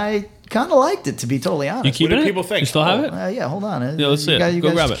shows, and I kind of liked it, to be totally honest. You keep What do it? people think? You still have it? Yeah, hold on. Yeah, let's see it. You Go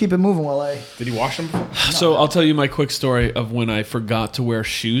guys grab it. keep it moving while I. Did you wash them before? So I'll tell you my quick story of when I forgot to wear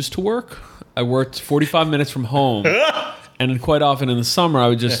shoes to work. I worked 45 minutes from home. And quite often in the summer, I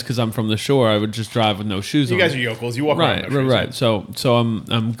would just, because I'm from the shore, I would just drive with no shoes on. You guys are yokels. You walk around. Right, with no right, shoes right. So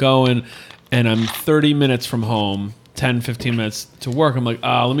I'm going, and I'm 30 minutes from home, 10, 15 minutes to work. I'm like,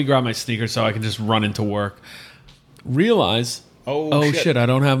 let me grab my sneakers so I can just run into work. Realize, Oh, shit, I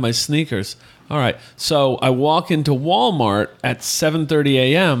don't have my sneakers. All right, so I walk into Walmart at 7:30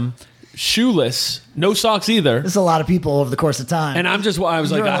 a.m., shoeless, no socks either. There's a lot of people over the course of time. And I was like,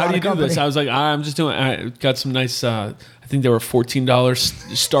 You're in a how lot do you of do this? company. I was like, I'm just doing, I got some nice, I think they were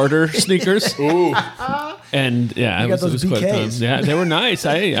 $14 starter sneakers. Ooh. And yeah, You got those it was quite a time. BKs. Yeah, they were nice.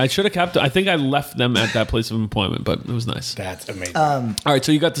 I should have kept, I think I left them at that place of employment, but it was nice. That's amazing. All right,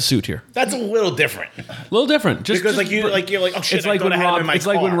 so you got the suit here. That's a little different. A little different. Just Because just- you're like, oh shit, it's like when it's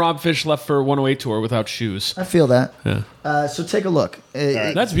when Rob Fish left for 108 tour without shoes. I feel that. Yeah. So take a look.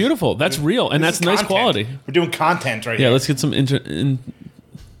 That's beautiful. That's real, and that's nice quality. We're doing content right Yeah, here. let's get some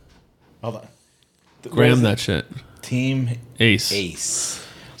Hold on. gram that shit. Team Ace.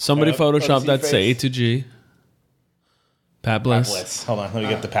 Somebody Oh, Photoshop the that say A2G. Pat Bliss. Bliss. Hold on, let me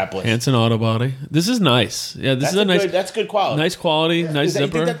get the Pat Bliss. Hanson Auto Body. This is nice. Yeah, this That's is a nice, good, that's good quality. nice quality, nice Is that, you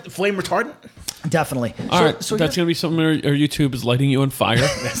zipper. think that flame retardant? Definitely. All right, so that's gonna be something our YouTube is lighting you on fire.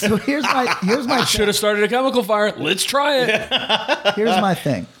 So here's my Should have started a chemical fire. Let's try it. here's my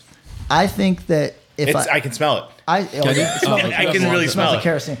thing. I think that if I can smell it. it smells like I can really it smell smells like it.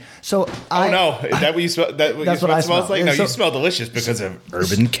 kerosene. So Oh no, is that what you smell? That's what I it smells smell. like? No, So- you smell delicious because of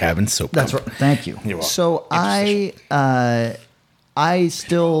Urban Cabin Soap. that's right. Company. Thank you. You're welcome. So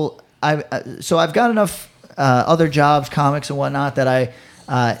so I've got enough other jobs, comics and whatnot, that I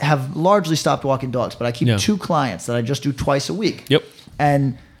have largely stopped walking dogs. But I keep Yeah. 2 clients that I just do twice a week. Yep.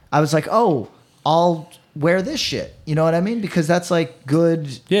 And I was like, oh, I'll wear this shit. You know what I mean? Because that's like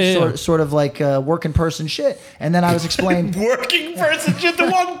good, Yeah. sort of like working person shit. And then I was explaining. Working person shit the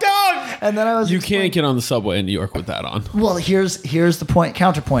one dog. And then I was You explaining- can't get on the subway in New York with that on. Well, here's the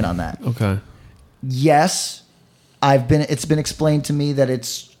counterpoint on that. Okay. Yes, it's been explained to me that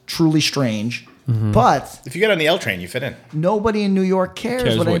it's truly strange, but If you get on the L train, you fit in. nobody in New York cares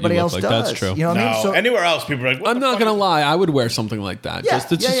Cares what what you anybody look else like. does. That's true. You know what I mean? No, So anywhere else, people are like, what I'm the not fuck gonna is- lie. I would wear something like that. yeah, It's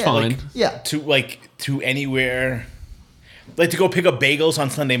just fine. yeah. to anywhere. Like to go pick up bagels on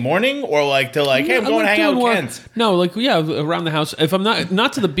Sunday morning, or like to hey, I'm going to hang out with Ken's. No, around the house. If I'm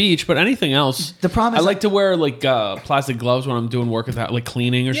not to the beach, but anything else. The problem is I like to wear plastic gloves when I'm doing work at that, like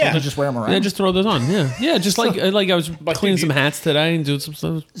cleaning or Yeah. something. You just wear 'em around? Yeah, just throw those on. Yeah, just like I was cleaning some hats today and doing some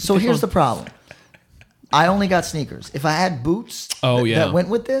stuff. So here's the problem. I only got sneakers. If I had boots that went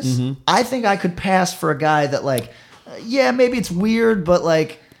with this, I think I could pass for a guy that maybe it's weird, but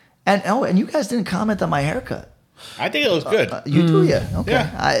and you guys didn't comment on my haircut. I think it looks good. You do, yeah. Okay.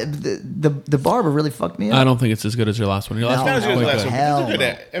 Yeah. The barber really fucked me up. I don't think it's as good as your last one. Your last No, one Not as was good as quite last good. one, Hell but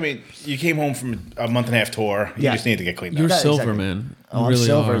it's good. I mean, you came home from a month and a half tour. You Yeah. just need to get cleaned You're up. Yeah, silver, exactly. man. You I'm really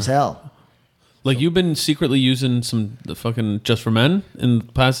silver are. as hell. Like you've been secretly using the fucking Just for Men in the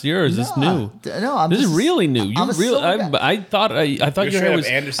past year. Or is this new? No, This is really new. I'm a silver guy. I thought You're your hair straight up was.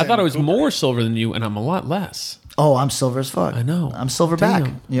 Anderson I thought I was Cooper. more silver than you, and I'm a lot less. Oh, I'm silver as fuck. I know. I'm silver back.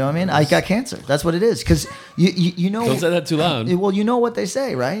 Damn. You know what I mean? I got cancer. That's what it is. Because you know. Don't say that too loud. Well, you know what they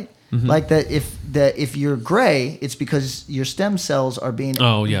say, right? Like that if you're gray, it's because your stem cells are being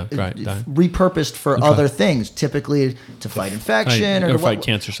Oh, yeah, right, right. repurposed for other things, typically to fight infection or to fight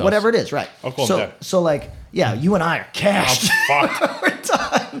cancer cells. whatever it is, right? I'll call so them that. so you and I are cashed. Fuck. Over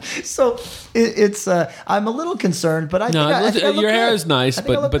time. So it's I'm a little concerned, but I think I think I look your hair good. is nice, I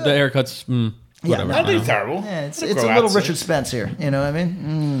think I but look the good. haircut's whatever. Yeah, I think it's terrible. Yeah, it's It'll a grow little out soon. Richard Spence here. You know what I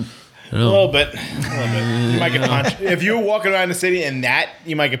mean? A little bit. You might get punched. If you were walking around the city in that,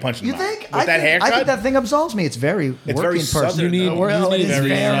 you might get punched in the You mouth. think? With that haircut? I think that thing absolves me. It's very It's working very person. southern, You need, though. Well, you it need is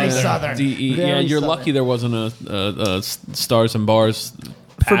very the, southern. DE. Very Yeah, you're southern. lucky there wasn't a Stars and Bars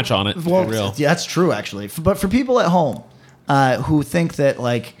patch on it. Well, For real. yeah, that's true actually. But for people at home who think that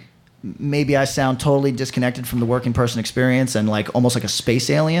like maybe I sound totally disconnected from the working person experience and like almost like a space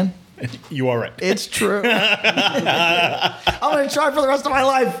alien. You are right. It's true. I'm gonna try for the rest of my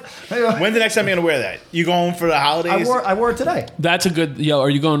life. When's the next time you're gonna wear that? You going for the holidays? I wore it today. That's a good. Yo, are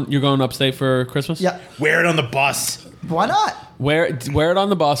you going? You're going upstate for Christmas? Yeah. Wear it on the bus. Why not? Wear it on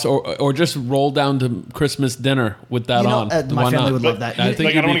the bus, or just roll down to Christmas dinner with that You know, on. my Why family not? would love that. I You- think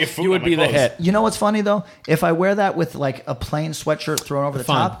Like, I don't wanna you'd get food you would on my be the clothes. hit. You know what's funny though? If I wear that with like a plain sweatshirt thrown over the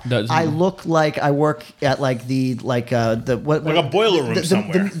Fine. top, Doesn't- I look like I work at like the what Like a boiler room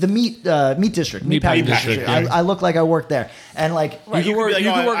somewhere. The meat district, meat packing packing district. district, yeah. I look like I work there, and like You you can could work. be like,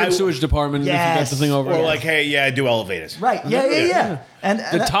 You can oh, work in I- the sewage department if you got Yes. the thing over. Or it. like, hey, yeah, I do elevators. right, yeah. And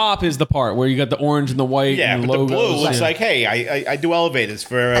the top is the part where you got the orange and the white. Yeah, and but the logos. blue looks Yeah. like, hey, I do elevators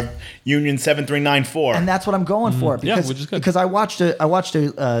for Union 7394. And that's what I'm going for Yeah, because which is good. because I watched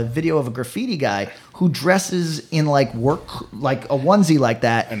a video of a graffiti guy who dresses in like work like a onesie like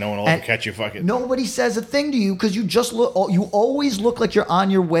that, And no one will ever catch you fucking- Nobody says a thing to you because you just look. You always look like you're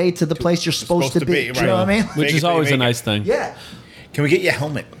on your way to the place you're supposed to be. Do you know what I mean? Which Make is it, always make a it. nice thing. Yeah. Can we get you a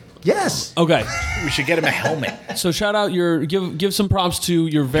helmet? Yes. Okay. We should get him a helmet. So shout out give some props to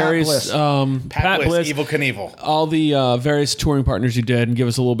your various Bliss. Pat Bliss, Evil Knievel. all the various touring partners you did, and give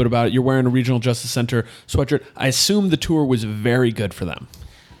us a little bit about it. You're wearing a Regional Justice Center sweatshirt. I assume the tour was very good for them.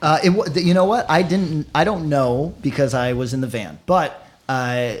 You know what? I don't know because I was in the van, but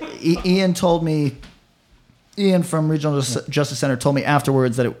Ian told me. Ian from Regional Justice Center told me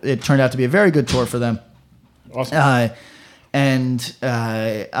afterwards that it turned out to be a very good tour for them. Awesome. And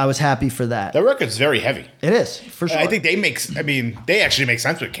I was happy for that. That record's very heavy. It is, for sure. I think they actually make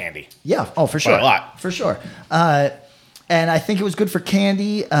sense with Candy. Yeah, oh, for sure. a lot. For sure. And I think it was good for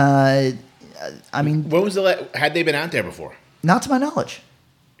Candy. I mean, When was had they been out there before? not to my knowledge.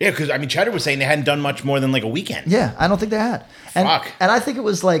 Yeah, because Cheddar was saying they hadn't done much more than like a weekend. Yeah, I don't think they had. And, Fuck. And I think it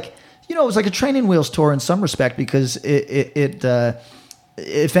was like, it was like a Training Wheels tour in some respect because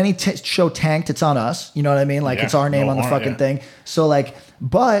if any show tanked, it's on us. You know what I mean? Like Yeah, it's our name no on the harm, fucking yeah. thing. So like,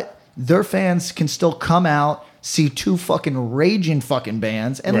 but their fans can still come out, see two fucking raging fucking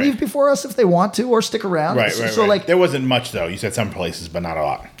bands, and Right. leave before us if they want to, or stick around. Right, So right. like, There wasn't much though. You said some places, but not a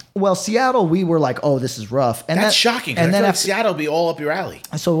lot. well, Seattle, we were like, oh, this is rough, and That's shocking. And And then then after, Seattle would be all up your alley.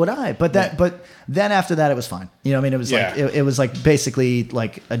 so would I. But then after that, it was fine. You know what I mean? It was like Yeah. it was like basically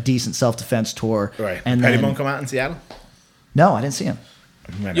like a decent self defense tour. Right. And Petty then, Bone come out in Seattle? no, I didn't see him.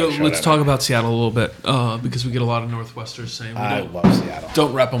 Yo, let's talk about Seattle a little bit because we get a lot of Northwesters saying we I don't, love Seattle.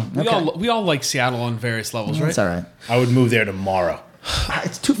 don't rep them. Okay. We all like Seattle on various levels, right? It's all right. I would move there tomorrow.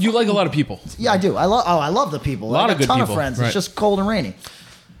 It's too. You like a lot of people. Yeah, I do. I love the people. A lot I of got good a ton people, of friends. right. It's just cold and rainy.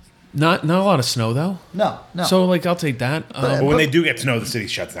 Not a lot of snow though. No. So like I'll take that. But when they do get snow, the city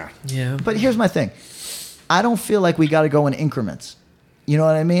shuts down. Yeah. But here's my thing. I don't feel like we got to go in increments. You know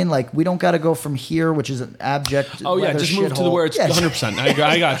what I mean? Like we don't got to go from here, which is an abject. Oh yeah, weather just move to the shithole. where it's Yeah. 100%.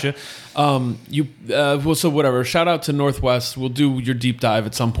 I got you. Well, so whatever. Shout out to Northwest. We'll do your deep dive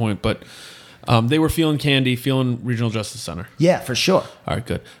at some point, but they were feeling Candy, feeling Regional Justice Center. Yeah, for sure. All right,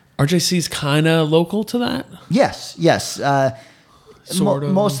 good. RJC's kind of local to that. Yes. Sort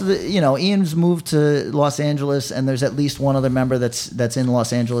of. Most of the, Ian's moved to Los Angeles, and there's at least one other member that's in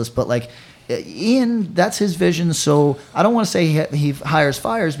Los Angeles. But like, Ian, that's his vision. So I don't want to say he hires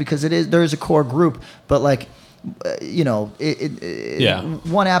fires because there is a core group, but like,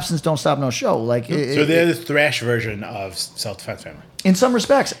 one absence don't stop no show. Like, So they're the thrash version of Self-Defense Family. in some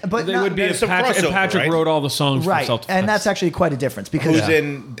respects, but They not- would be there's if some Patrick, crossover, right? wrote all the songs right, for self-defense. and that's actually quite a difference because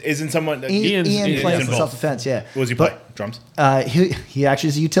Isn't someone... Ian Ian's plays in in both. self-defense. Yeah, What does he But, play? Drums? He actually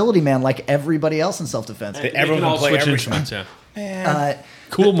is a utility man like everybody else in self-defense. Everyone can play every instrument. Yeah.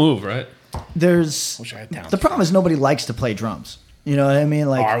 Cool move, right? There's Wish I had talent. the problem is nobody likes to play drums. You know what I mean?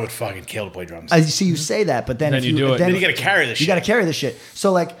 Oh, Like I would fucking kill to play drums. I see you say that, but then Then if you do it. Then you got to carry this shit. You got to carry this shit.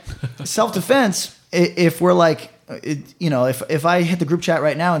 So like self-defense, if we're like, if I hit the group chat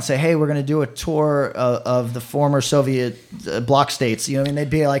right now and say, hey, we're going to do a tour of the former Soviet bloc states, you know what I mean? They'd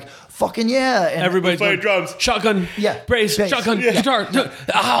be like, fucking yeah. And Everybody's play going, drums. Shotgun. Yeah. Bass. Bass. Shotgun. Yeah. Guitar.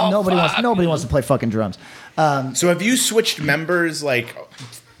 Oh, nobody wants to play fucking drums. So have you switched members like,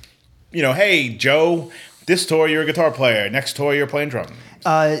 hey, Joe, this tour you're a guitar player. Next tour you're playing drums.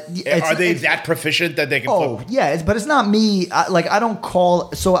 Are they that proficient that they can flip? Yeah, but it's not me. I don't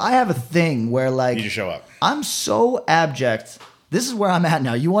call. So I have a thing where like You just show up. I'm so abject This is where I'm at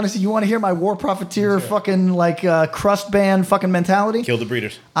now. You want to hear my war profiteer fucking like crust band fucking mentality? Kill the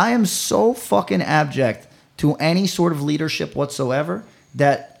breeders. I am so fucking abject to any sort of leadership whatsoever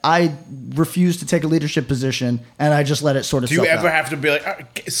that I refuse to take a leadership position and I just let it sort of. Do you ever have to be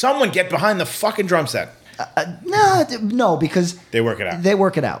like, someone get behind the fucking drum set? No, because they work it out. They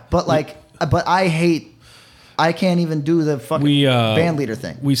work it out, but I can't even do the fucking band leader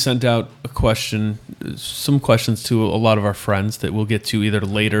thing. We sent out some questions to a lot of our friends that we'll get to either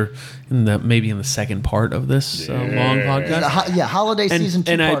later maybe in the second part of this long podcast. Holiday season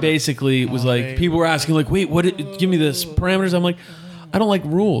 2. And I basically was like, people were asking like, wait, give me this parameters. I'm like, I don't like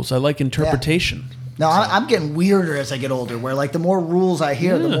rules. I like interpretation. Yeah. No, I'm getting weirder as I get older, where like the more rules I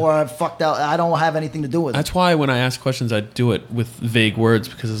hear, the more I've fucked out. I don't have anything to do with it. That's why when I ask questions, I do it with vague words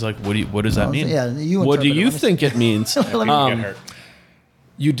because it's like, what does that mean? Yeah, what do you think it means?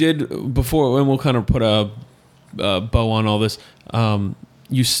 You did before, and we'll kind of put a bow on all this.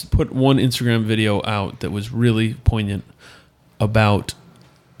 You put one Instagram video out that was really poignant about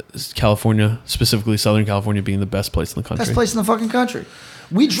California, specifically Southern California, being the best place in the country. Best place in the fucking country.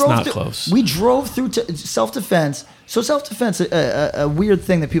 We drove through self-defense. So self-defense, a weird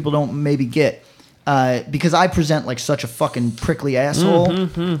thing that people don't maybe get, because I present like such a fucking prickly asshole.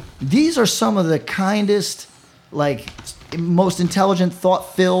 These are some of the kindest, like most intelligent,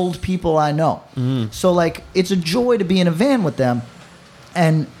 thought-filled people I know. So like it's a joy to be in a van with them.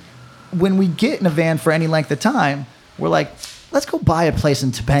 And when we get in a van for any length of time, we're like, let's go buy a place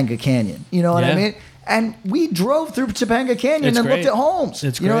in Topanga Canyon. You know what I mean? And we drove through Topanga Canyon and looked at homes.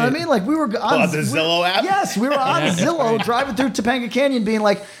 It's you know what I mean? Like we were on the Zillow app. Yes, we were on Zillow driving through Topanga Canyon, being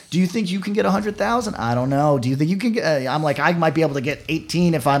like, "Do you think you can get 100,000? I don't know. Do you think you can get?" I'm like, I might be able to get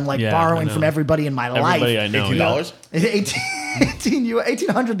 18 if I'm like borrowing from everybody in my life. I know. $18.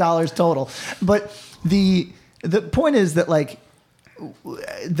 $1,800 total. But the point is that like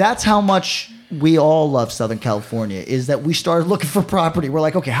that's how much we all love Southern California, is that we started looking for property. We're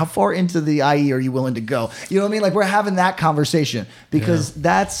like, okay, how far into the IE are you willing to go? You know what I mean? Like we're having that conversation because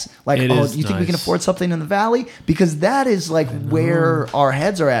that's like, you think we can afford something in the Valley? Because that is like where our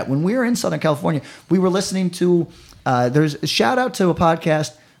heads are at. When we were in Southern California, we were listening to, there's a shout out to a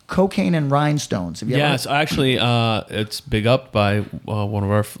podcast, Cocaine and Rhinestones. Have you ever heard? Actually, it's big up by one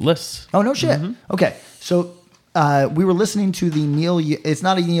of our lists. Oh, no shit. Okay. So, we were listening to the it's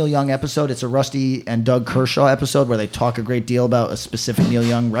not a Neil Young episode, it's a Rusty and Doug Kershaw episode where they talk a great deal about a specific Neil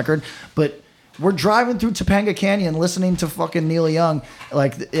Young record, but we're driving through Topanga Canyon listening to fucking Neil Young,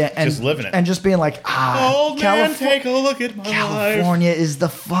 like, and just living it and just being like, old man, take a look at my California life. Is the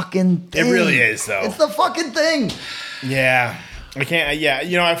fucking thing. It really is, though. It's the fucking thing. Yeah. I can't. Yeah,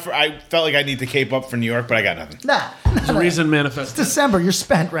 you know, I felt like I need to cape up for New York, but I got nothing. Nah. There's a reason Manifest. It's December. You're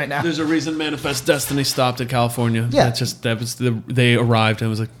spent right now. There's a reason Manifest Destiny stopped at California. Yeah. They arrived and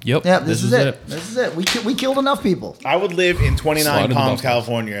was like, yep, this is it. This is it. We killed enough people. I would live in 29 Palms,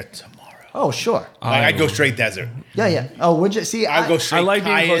 California tomorrow. Oh, sure. I'd go straight desert. Yeah. Oh, would you see? I'd go straight. I like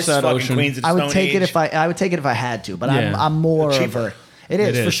being close to that ocean. Queens of I would Stone take Age. it if I had to, but I'm more cheaper. of a. It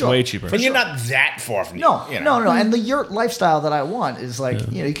is for sure. Way cheaper. But you're not that far from No. And the yurt lifestyle that I want is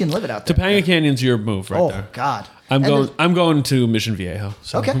like, you can live it out there. Topanga Canyon's your move right there. Oh, God. I'm going to Mission Viejo.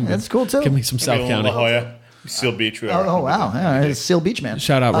 So okay, that's cool too. Give me some South County. La Jolla, Seal Beach. Oh, wow. Yeah, Seal Beach, man.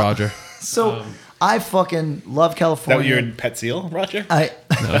 Shout out, Roger. So I fucking love California. Is that your pet seal, Roger? No,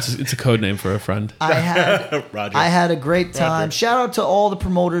 it's a code name for a friend. Roger. I had a great time. Roger. Shout out to all the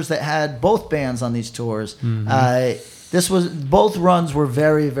promoters that had both bands on these tours. Both runs were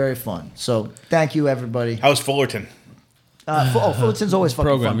very, very fun. So thank you, everybody. How was Fullerton? Fullerton's always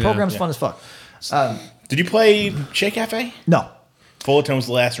fucking fun. Yeah. Program's fun as fuck. Did you play Shea Cafe? No. Fullerton was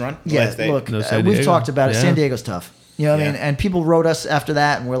the last run? Last day? Look, we've talked about it. San Diego's tough. You know what I mean? And people wrote us after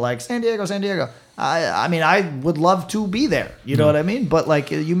that and we're like, San Diego. I mean, I would love to be there. You know what I mean? But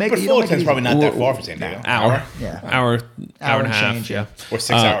like, you make it. But Fullerton's probably not that far from San Diego. Hour and a half. Change, Or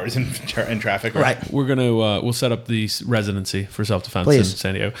 6 hours in traffic. Right. We're gonna we'll set up the residency for self-defense in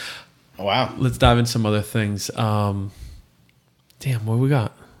San Diego. Oh, wow. Let's dive into some other things. Damn, what we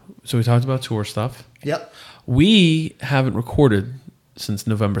got? So we talked about tour stuff. Yep. We haven't recorded since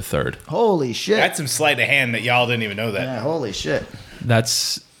November 3rd. Holy shit. That's some sleight of hand that y'all didn't even know that. Yeah, holy shit.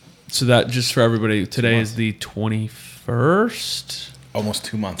 So that just for everybody, today is the 21st? Almost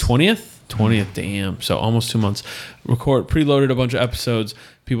 2 months. 20th, damn. So almost 2 months. Preloaded a bunch of episodes.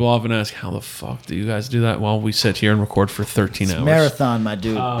 People often ask, how the fuck do you guys do that? Well, we sit here and record for 13 hours. Marathon, my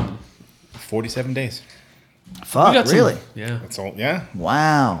dude. 47 days. Fuck, really? Yeah. That's all. Yeah.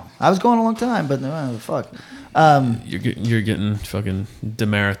 Wow. I was going a long time, but no, fuck. You're getting fucking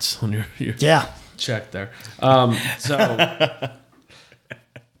demerits on your yeah. check there. So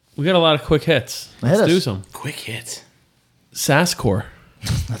We got a lot of quick hits. Let's do some. Quick hits. Sasscore.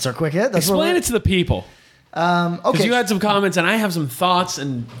 That's our quick hit. Explain it to the people. Okay. Because you had some comments, and I have some thoughts,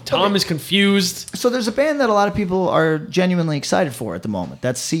 and Tom is confused. So there's a band that a lot of people are genuinely excited for at the moment.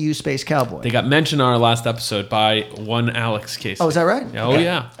 That's CU Space Cowboy. They got mentioned on our last episode by one Alex Casey. Oh, is that right? Oh,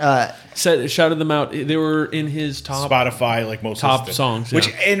 yeah. Shouted them out. They were in his top Spotify, like most top songs. Which,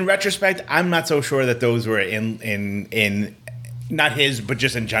 in retrospect, I'm not so sure that those were in not his, but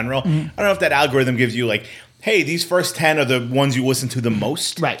just in general. Mm-hmm. I don't know if that algorithm gives you like, hey, these first 10 are the ones you listen to the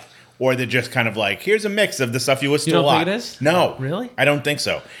most. Right. Or they're just kind of like, here's a mix of the stuff you listen You to a don't lot. think it is? No. Really? I don't think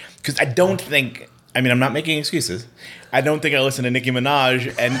so. Because I don't think, I mean, I'm not making excuses. I don't think I listen to Nicki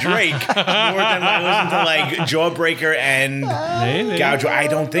Minaj and Drake more than I listen to like Jawbreaker and Gouge. I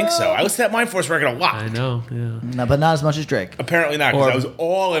don't think so. I listen to that Mind Force record a lot. I know, yeah. No, but not as much as Drake. Apparently not, because I was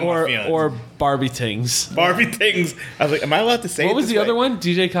all in my feelings. Or Barbie Tings. Barbie Things. I was like, am I allowed to say What was the other one?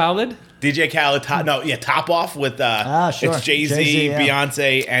 DJ Khaled? DJ Khaled, Top Off with sure. it's Jay-Z,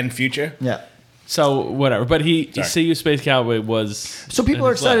 Beyonce, and Future. Yeah. So whatever, but CU Space Cowboy was. So people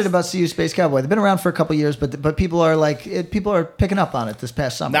are excited about CU Space Cowboy. They've been around for a couple years, but people are like people are picking up on it this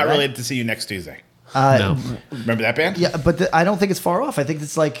past summer. Not right? related to See You Next Tuesday. No. Remember that band? Yeah, but I don't think it's far off. I think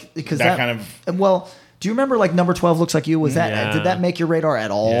it's like because that kind of. Well, do you remember like Number 12 Looks Like You? Was that Yeah. did that make your radar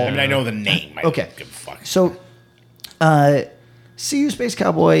at all? I mean, I know the name. I Okay. don't give a fuck. So, CU Space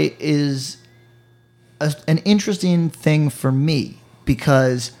Cowboy is an interesting thing for me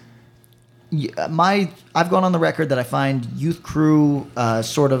because I've gone on the record that I find Youth Crew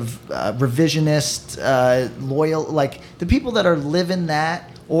sort of revisionist, loyal, like the people that are living that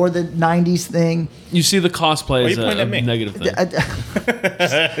or the 90s thing. You see the cosplay as a me? negative thing.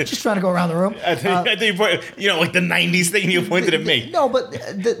 Just trying to go around the room. I think you pointed, like the 90s thing, you pointed at me. No, but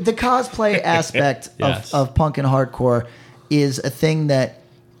the cosplay aspect Yes. of punk and hardcore is a thing that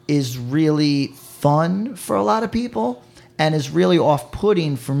is really fun for a lot of people and is really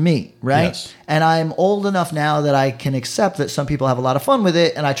off-putting for me, right? Yes. And I'm old enough now that I can accept that some people have a lot of fun with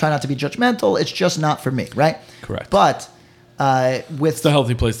it, and I try not to be judgmental. It's just not for me, right? Correct. But with It's a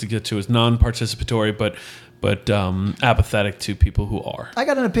healthy place to get to. Is non-participatory, but apathetic to people who are. I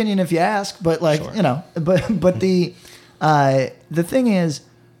got an opinion if you ask, but like Sure. but the thing is,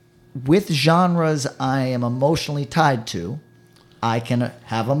 with genres I am emotionally tied to, I can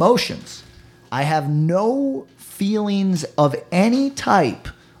have emotions. I have no feelings of any type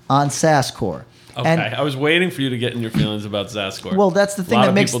on Sasscore. Okay, And, I was waiting for you to get in your feelings about Sasscore. well, that's the thing a lot that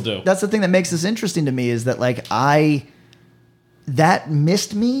of makes people do. that's the thing that makes this interesting to me is that like that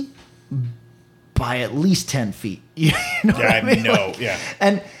missed me by at least 10 feet. You know what I mean? Yeah.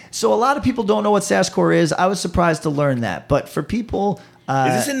 And so a lot of people don't know what Sasscore is. I was surprised to learn that. But for people...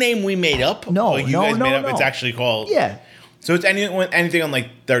 Is this a name we made up? No, Like you guys no, made up? no. It's actually called... Yeah. So it's anything on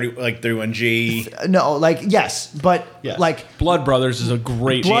like 31G. No, like, yes. But Yes. like... Blood Brothers is a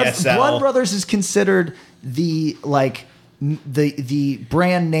great GSL. Blood Brothers is considered the, like... The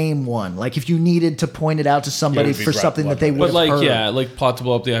brand name one, like if you needed to point it out to somebody It would be for something Blood that they Brothers. would But have like, heard. like Plot to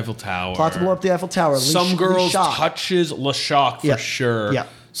Blow Up the Eiffel Tower. Plot to Blow Up the Eiffel Tower. Some girls Shock. touches Le Shock for Yeah. sure. Yeah.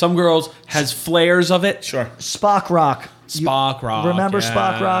 Some girls has flares of it. Sure. Spock Rock. Spock Rock, Remember yeah.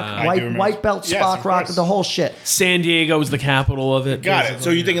 Spock Rock? I do remember. White belt Yes, Spock of Rock, course. the whole shit. San Diego is the capital of it. Got it. So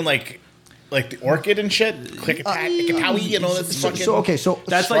basically. you're thinking like the Orchid and shit? Clickatawi and all this fucking... So okay, so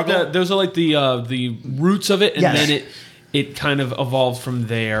That's like those are like the roots of it, and Yes. then it kind of evolved from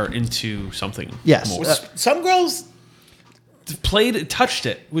there into something Yes. more. Some girls... Touched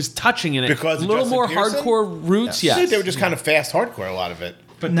it, was touching in it. Because a of little Justin more Pearson? hardcore roots, I think yes. they were just kind of fast hardcore, a lot of it.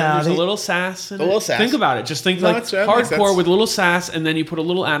 But Nah, then there's they- a little sass in A it. little sass. Think about it. Just think No, like that makes hardcore sense. with a little sass, and then you put a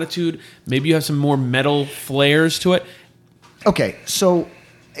little attitude. Maybe you have some more metal flares to it. okay, so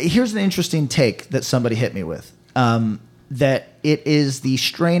here's an interesting take that somebody hit me with. That it is the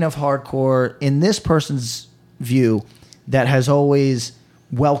strain of hardcore in this person's view that has always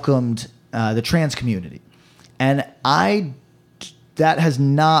welcomed the trans community, and that has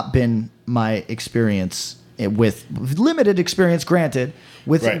not been my experience with limited experience, granted,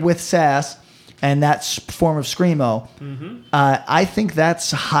 with Right. with sass and that form of screamo. I think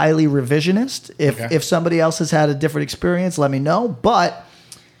that's highly revisionist. If somebody else has had a different experience, let me know. But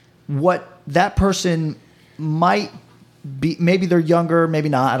what that person might be, maybe they're younger, maybe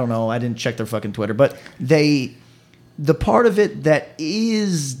not. I don't know. I didn't check their fucking Twitter, but the part of it that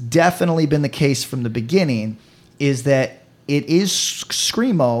is definitely been the case from the beginning is that it is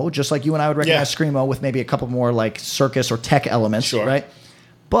screamo, just like you and I would recognize screamo with maybe a couple more like circus or tech elements, Sure. right?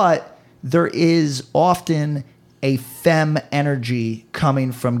 But there is often a femme energy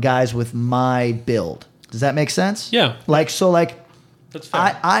coming from guys with my build. Does that make sense? Yeah. Like That's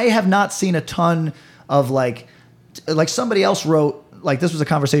fair. I have not seen a ton of like somebody else wrote, like this was a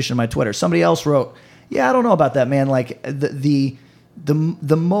conversation on my Twitter. Somebody else wrote, yeah, I don't know about that, man. Like the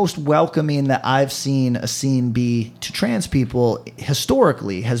most welcoming that I've seen a scene be to trans people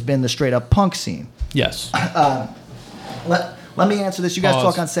historically has been the straight up punk scene. Yes. Let me answer this. You guys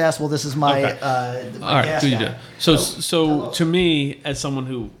talk on Sass. Well, this is my. Okay. All right, do you do? So to me, as someone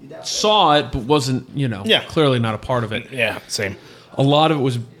who saw it but wasn't, clearly not a part of it. Yeah, same. A lot of it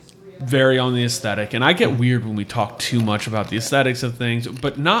was very on the aesthetic, and I get weird when we talk too much about the aesthetics of things,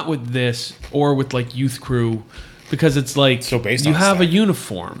 but not with this or with like Youth Crew, because it's like so based you on have a aesthetic.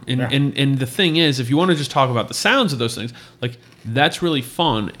 uniform, and the thing is, if you want to just talk about the sounds of those things, like that's really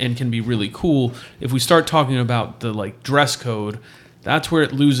fun and can be really cool. If we start talking about the like dress code, that's where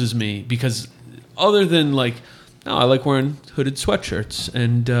it loses me, because other than like, no, I like wearing hooded sweatshirts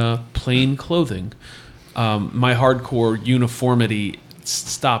and plain clothing. My hardcore uniformity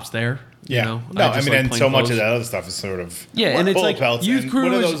stops there. Yeah. You know? No, I mean, like and so plain much clothes. of that other stuff is sort of And it's bullet like belts Youth and Crew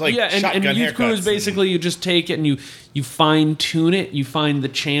what are is those, like, and shotgun Youth Crew is haircuts basically you just take it and you fine tune it, you find the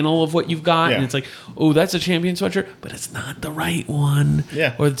channel of what you've got, and it's like, oh, that's a Champion sweatshirt, but it's not the right one.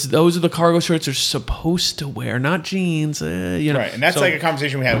 Yeah. Or those are the cargo shirts they're supposed to wear, not jeans. Right, and that's like a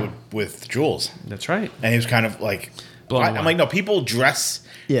conversation we had with Jules. That's right. And he was kind of like, Blown I'm away. like, no, people dress,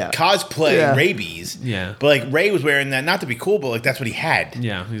 Yeah. cosplay Yeah. rabies. Yeah. But like Ray was wearing that not to be cool, but like that's what he had.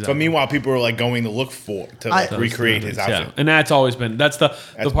 Yeah, exactly. But meanwhile, people were like going to look to like, recreate his outfit. Yeah, and that's always been the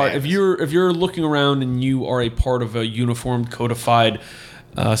part. madness. If you're looking around and you are a part of a uniformed, codified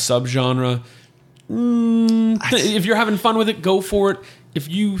subgenre, if you're having fun with it, go for it. If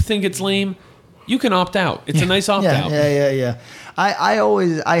you think it's lame, you can opt out. It's a nice opt out. Yeah.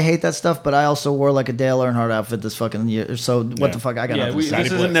 I hate that stuff, but I also wore like a Dale Earnhardt outfit this fucking year. So what the fuck? I got nothing to say.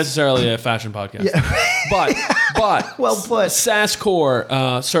 This isn't necessarily a fashion podcast. But Well put.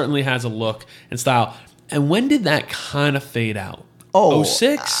 Sasscore certainly has a look and style. And when did that kind of fade out? Oh,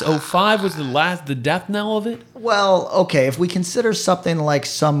 06, 05 was the death knell of it? Well, okay, if we consider something like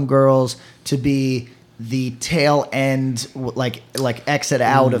Some Girls to be the tail end, like exit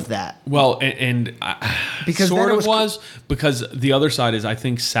out of that. Well, and Because sort then it of was because the other side is I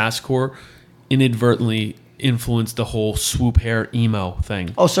think Sasscore inadvertently influenced the whole swoop hair emo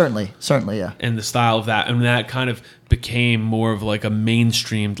thing. Oh, certainly, yeah. And the style of that, and that kind of became more of like a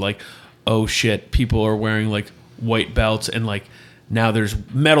mainstreamed, like, oh shit, people are wearing like white belts, and like now there's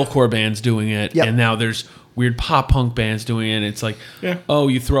metalcore bands doing it, Yep. and now there's weird pop punk bands doing it. And it's like, oh,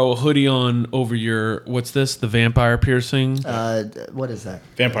 you throw a hoodie on over your the vampire piercing, What is that?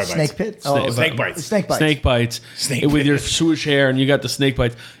 Vampire bites. Snake pit? Snake bites. Snake bites. snake bites, Snake with pit. your swoosh hair, and you got the snake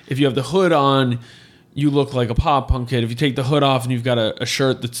bites. If you have the hood on, you look like a pop punk kid. If you take the hood off and you've got a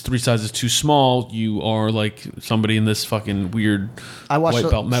shirt that's 3 sizes too small, you are like somebody in this fucking weird I watched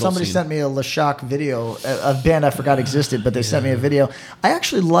white belt metal somebody scene. sent me a LeShock video, a band I forgot existed, but they sent me a video. I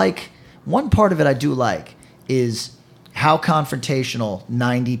actually like, one part of it I do like is how confrontational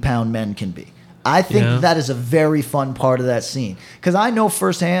 90-pound men can be. I think that is a very fun part of that scene. Because I know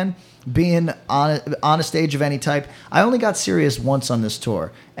firsthand, being on a stage of any type, I only got serious once on this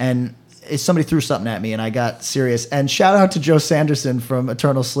tour. And somebody threw something at me and I got serious. And shout out to Joe Sanderson from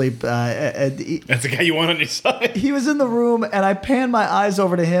Eternal Sleep. That's the guy you want on your side. He was in the room and I pan my eyes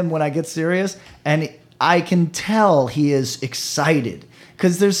over to him when I get serious. And I can tell he is excited.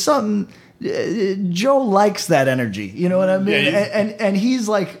 Because there's something... Joe likes that energy, you know what I mean? Yeah, and he's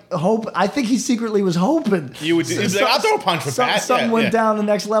like, I think he secretly was hoping. You would. He's like, I'll throw a punch for Pat. Something went down the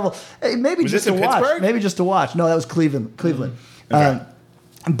next level. Hey, maybe Was just this to in watch. Pittsburgh? Maybe just to watch. No, that was Cleveland. Okay.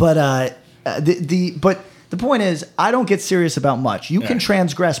 But the point is, I don't get serious about much. You can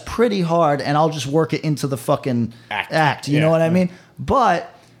transgress pretty hard, and I'll just work it into the fucking act. You know what I mean?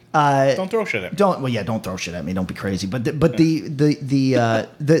 But. Don't throw shit at me. Don't throw shit at me. Don't be crazy. But the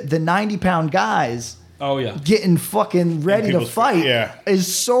 90-pound guys, getting fucking ready to fight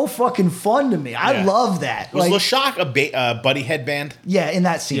is so fucking fun to me. I love that. Was like, LeShock a buddy headband? Yeah, in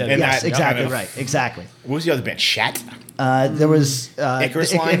that scene. Yeah, Yes, that exactly kind of- right. Exactly. What was the other band? Shat? There was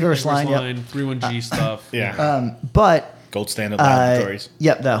Icarus Line? Icarus Line. Yep. 31G stuff. Yeah. But Gold standard laboratories.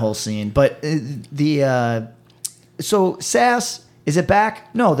 yep, that whole scene. But so Sass. Is it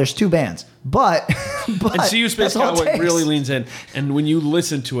back? No, there's 2 bands. But And See You Space that's all it Cowboy takes. really leans in. And when you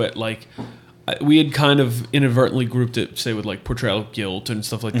listen to it, like, we had kind of inadvertently grouped it, say, with like Portrayal of Guilt and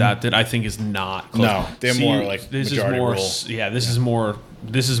stuff like that I think is not close. No, they're more like this is majority more, rule.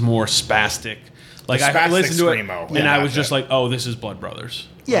 this is more spastic. Like, I spastic listened to it screamo. and Yeah, I was that's just it. like, oh, this is Blood Brothers.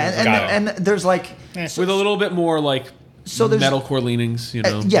 Yeah, Got and there's like With a little bit more like So there's- metalcore leanings, you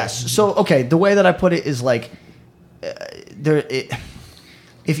know. yes. So okay, the way that I put it is like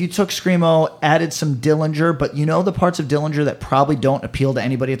if you took Screamo, added some Dillinger, but you know the parts of Dillinger that probably don't appeal to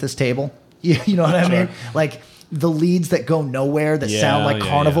anybody at this table? You know what I mean? Like the leads that go nowhere, that sound like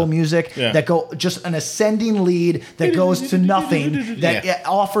carnival music, that go just an ascending lead that goes to nothing, that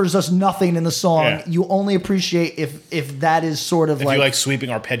offers us nothing in the song. Yeah. You only appreciate if that is sort of if like... you like sweeping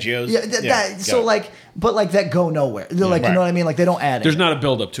arpeggios. So like... But like that go nowhere. They're like, you know what I mean? Like they don't add it. There's not a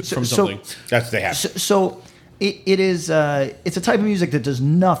build up from something. That's what they have. So it is it's a type of music that does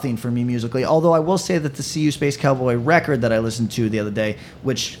nothing for me musically. Although I will say that the See You Space Cowboy record that I listened to the other day,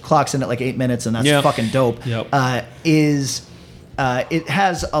 which clocks in at like 8 minutes and that's fucking dope, is it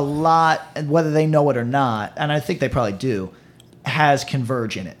has a lot, and whether they know it or not, and I think they probably do, has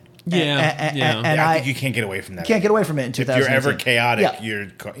Converge in it. And I think you can't get away from that. Can't get away from it in 2018. If you're ever chaotic, you're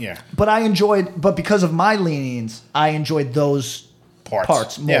But because of my leanings, I enjoyed those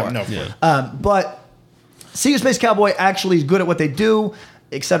parts more. Yeah, no, but See You Space Cowboy actually is good at what they do,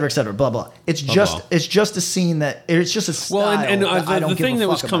 et cetera, blah blah. It's just a scene that it's just a style. Well, and the thing that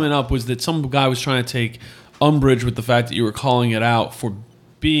was coming up was that some guy was trying to take umbrage with the fact that you were calling it out for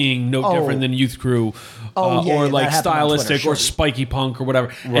being no different than Youth Crew, or like stylistic or spiky punk or whatever.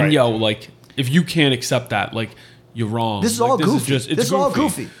 Right. And like if you can't accept that, like you're wrong. This is all goofy. This is all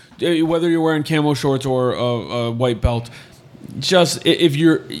goofy. Whether you're wearing camo shorts or a white belt, just if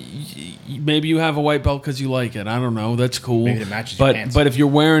you're maybe you have a white belt because you like it. I don't know. That's cool. Maybe it matches your pants. But if you're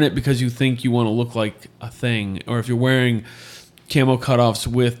wearing it because you think you want to look like a thing, or if you're wearing camo cutoffs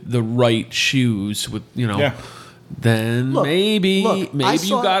with the right shoes, with then maybe you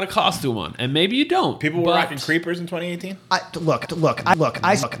got a costume on, and maybe you don't. People were rocking creepers in 2018. I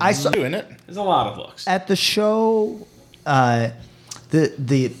saw doing it. There's a lot of looks at the show.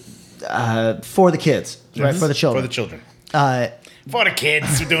 The for the kids, right? For the children. For the children. For the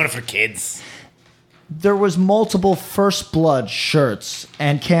kids. We're doing it for kids. There was multiple First Blood shirts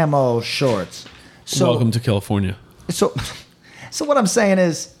and camo shorts. So, welcome to California. So what I'm saying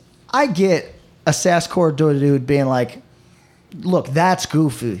is, I get a sasscore dude being like, look, that's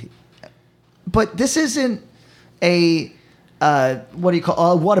goofy. But this isn't a, what do you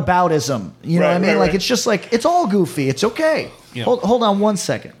call, whataboutism. You know what I mean? Like, it's just like, it's all goofy. It's okay. Yeah. Hold on 1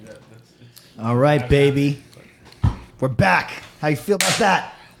 second. All right, baby. We're back. How you feel about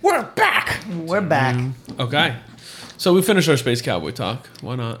that? We're back. We're back. Okay. So we finished our Space Cowboy talk.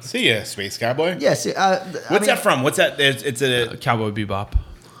 Why not? See ya, Space Cowboy. Yes. What's that from? What's that? It's a Cowboy Bebop.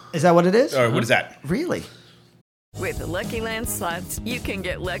 Is that what it is? Or what is that? Really? With the Lucky Land Slots, you can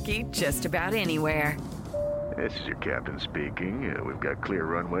get lucky just about anywhere. This is your captain speaking. We've got clear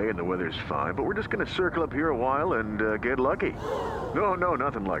runway and the weather's fine, but we're just going to circle up here a while and get lucky. No,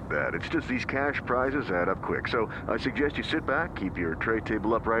 nothing like that. It's just these cash prizes add up quick. So I suggest you sit back, keep your tray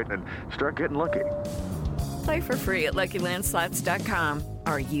table upright, and start getting lucky. Play for free at LuckyLandSlots.com.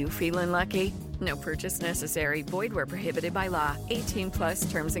 Are you feeling lucky? No purchase necessary. Void where prohibited by law.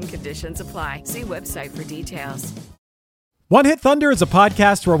 18+ terms and conditions apply. See website for details. One Hit Thunder is a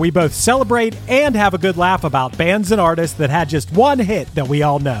podcast where we both celebrate and have a good laugh about bands and artists that had just one hit that we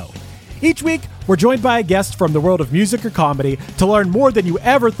all know. Each week, we're joined by a guest from the world of music or comedy to learn more than you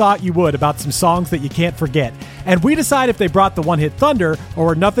ever thought you would about some songs that you can't forget. And we decide if they brought the One Hit Thunder or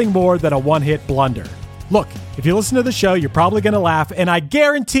were nothing more than a one-hit blunder. Look, if you listen to the show, you're probably going to laugh, and I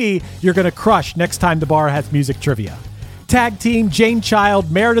guarantee you're going to crush next time the bar has music trivia. Tag Team, Jane Child,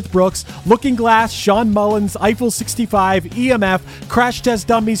 Meredith Brooks, Looking Glass, Sean Mullins, Eiffel 65, EMF, Crash Test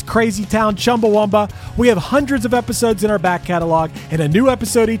Dummies, Crazy Town, Chumbawamba. We have hundreds of episodes in our back catalog and a new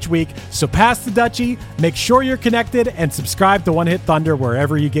episode each week, so pass the Dutchie, make sure you're connected, and subscribe to One Hit Thunder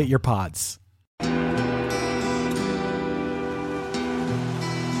wherever you get your pods.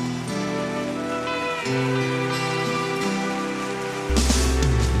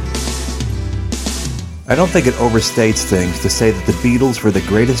 I don't think it overstates things to say that the Beatles were the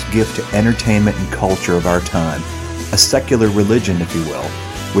greatest gift to entertainment and culture of our time, a secular religion, if you will,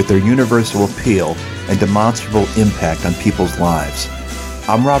 with their universal appeal and demonstrable impact on people's lives.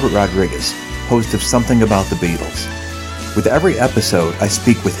 I'm Robert Rodriguez, host of Something About the Beatles. With every episode, I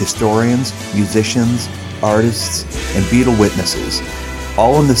speak with historians, musicians, artists, and Beatle witnesses,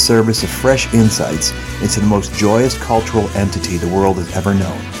 all in the service of fresh insights into the most joyous cultural entity the world has ever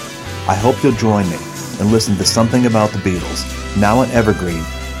known. I hope you'll join me and listen to Something About the Beatles, now on Evergreen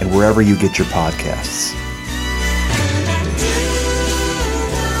and wherever you get your podcasts.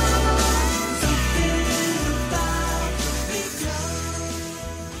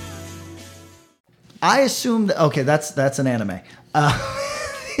 I assume that, okay, that's an anime. That's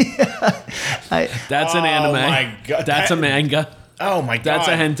an anime. Oh my God. That's a manga. Oh my god, That's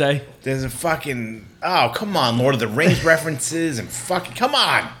a hentai. There's a fucking come on, Lord of the Rings references and fucking come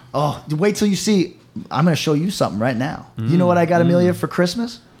on. Oh, wait till you see. I'm going to show you something right now. You know what I got Amelia for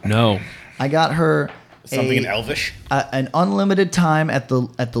Christmas? No. I got her Something in Elvish. An unlimited time at the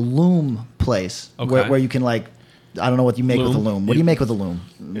loom place where you can like. I don't know what you make with a loom. What do you make with a loom?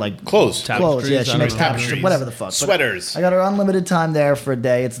 Like clothes. Clothes. Yeah, she makes tapestries. whatever the fuck. Sweaters. But I got her unlimited time there for a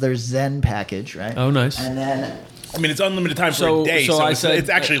day. It's their Zen package, right? Oh, nice. And then. I mean, it's unlimited time for a day, so it's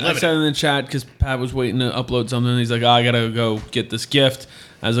actually limited. I said in the chat because Pat was waiting to upload something. He's like, I gotta go get this gift.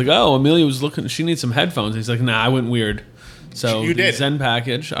 I was like, Amelia was looking. She needs some headphones. He's like, nah, I went weird. So you did. Zen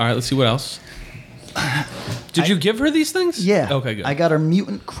package. All right, let's see what else. Did you give her these things? Yeah. Okay, good. I got her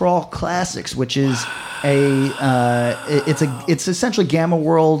Mutant Crawl Classics, which is it's essentially Gamma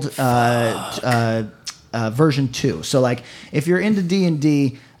World version 2. So like if you're into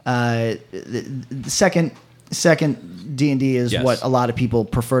D&D, the second D&D is what a lot of people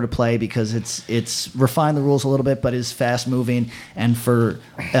prefer to play because it's refined the rules a little bit, but is fast moving and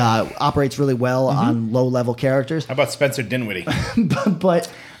operates really well on low level characters. How about Spencer Dinwiddie? but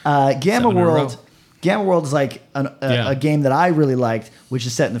Gamma World is like a game that I really liked, which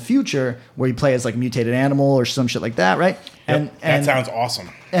is set in the future where you play as like a mutated animal or some shit like that, right? Yep. And that sounds awesome.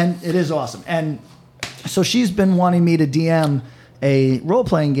 And it is awesome. And so she's been wanting me to DM a role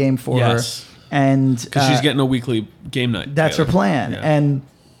playing game for her. And because she's getting a weekly game night. That's her plan. Yeah. And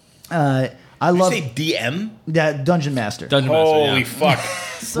I love. Did you say DM? That Dungeon Master. Holy fuck.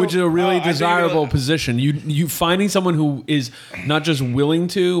 Which is a really desirable position. You finding someone who is not just willing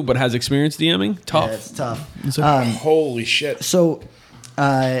to, but has experience DMing, tough. Yeah, it's tough. Holy shit. So,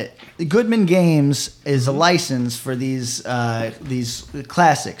 Goodman Games is a license for these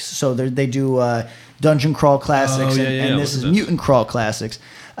classics. So they do Dungeon Crawl Classics, and this is Mutant Crawl Classics.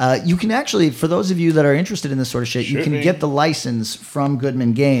 You can actually, for those of you that are interested in this sort of shit, you can get the license from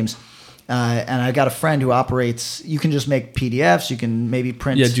Goodman Games. And I got a friend who operates. You can just make PDFs. You can maybe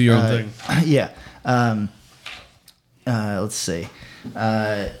print. Yeah, do your own thing. Yeah. Let's see.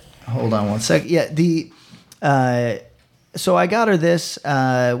 Hold on one sec. Yeah. So I got her this,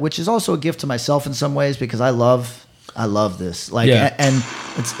 which is also a gift to myself in some ways because I love this. Like, and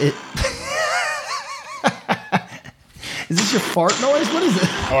it. Is this your fart noise? What is it?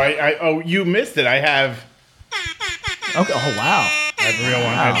 Oh, you missed it. I have. Okay. Oh wow. I have a real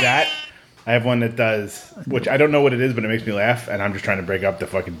one. I have that. I have one that does, which I don't know what it is, but it makes me laugh, and I'm just trying to break up the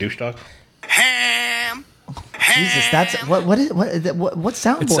fucking douche talk. Ham. Jesus, that's what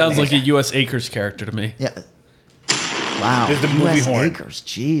soundboard? It sounds like a U.S. Acres character to me. Yeah. Wow. There's the movie US horn. Acres.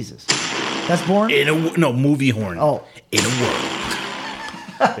 Jesus. That's born. Movie horn. Oh. In a world.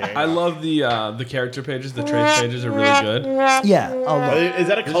 I love the character pages. The trace pages are really good. Yeah. Oh, look. Is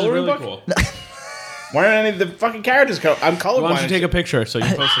that a coloring really book? Cool. Why aren't any of the fucking characters I'm colorblind. Why don't you take a picture so you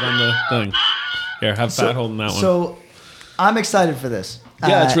can post it on the thing? Here, have Pat holding that one. So, I'm excited for this.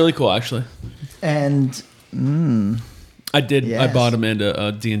 Yeah, it's really cool, actually. And I did. Yes. I bought Amanda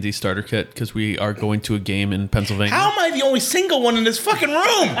a D&D starter kit because we are going to a game in Pennsylvania. How am I the only single one in this fucking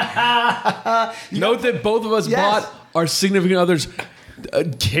room? Note that both of us bought our significant others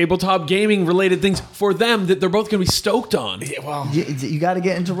tabletop gaming related things for them that they're both going to be stoked on. Yeah, well, you got to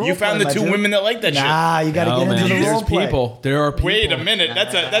get into role. You found the two women that like that shit. Nah, you got to get into the role play. There are people. Wait a minute.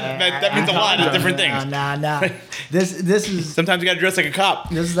 That means a lot of different things. Nah. This is. Sometimes you got to dress like a cop.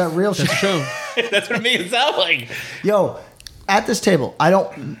 This is that real shit. That's true. That's what it makes it sound like. Yo, at this table,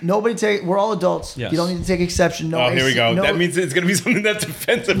 we're all adults. Yes. You don't need to take exception. No. Here we go. No, that means it's going to be something that's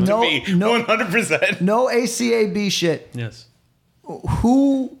offensive to me. 100%. No ACAB shit. Yes.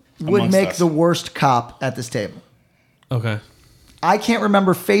 Who would Amongst make us. the worst cop at this table? Okay. I can't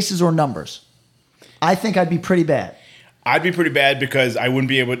remember faces or numbers. I think I'd be pretty bad. I'd be pretty bad because I wouldn't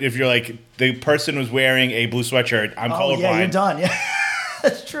be able. If you're like the person was wearing a blue sweatshirt, I'm colorblind. Yeah, you're done. Yeah,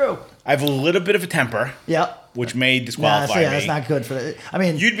 that's true. I have a little bit of a temper. Yep. Which may disqualify me. That's not good for that. I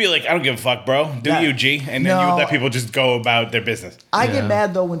mean, You'd be like, I don't give a fuck, bro. Do you, G? And then you would let people just go about their business. I get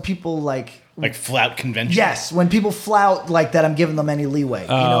mad though when people like flout convention. Yes, when people flout like that, I'm giving them any leeway. You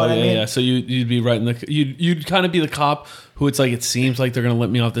know what I mean? Yeah. So you'd be right in the you'd kind of be the cop who it's like it seems like they're gonna let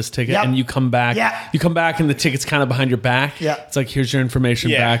me off this ticket, and you come back. Yeah. You come back and the ticket's kind of behind your back. Yeah. It's like here's your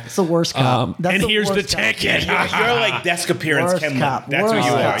information back. It's the worst cop. And here's the ticket. You're like desk appearance Worst Ken. cop. That's Worst what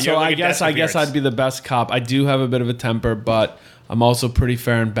you cop. are. So You're I like a guess desk I'd be the best cop. I do have a bit of a temper, but I'm also pretty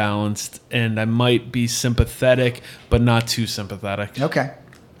fair and balanced, and I might be sympathetic, but not too sympathetic. Okay.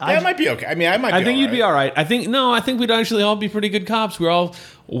 Yeah, it might be okay. I mean, I think you'd be all right. I think we'd actually all be pretty good cops. We're all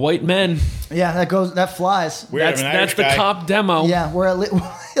white men. Yeah, that flies. Weird, That's the cop demo. Yeah, we're at least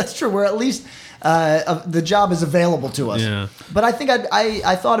that's true. We're at least The job is available to us. Yeah. But I think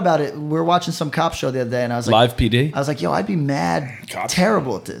I thought about it. We were watching some cop show the other day, and I was like, Live PD. I was like, yo, I'd be mad, Cops.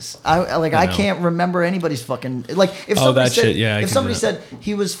 terrible at this. I can't remember anybody's fucking like. If somebody that said, shit, yeah, I if can somebody do that. said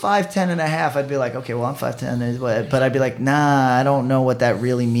he was 5'10" and a half, I'd be like, okay, well I'm 5'10", but I'd be like, nah, I don't know what that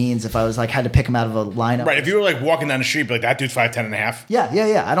really means. If I was like had to pick him out of a lineup, Right, if you were like walking down the street, be like that dude's 5'10" and a half.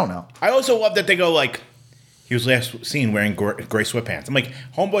 yeah, I don't know. I also love that they go like, he was last seen wearing gray sweatpants. I'm like,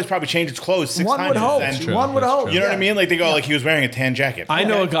 homeboy's probably changed his clothes 6 One times. would hope. since then. True, One would that's hope. true. You know what I Yeah. mean? Like they go like he was wearing a tan jacket. I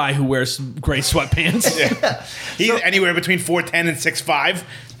know a guy who wears gray sweatpants. He's anywhere between 4'10" and 6'5".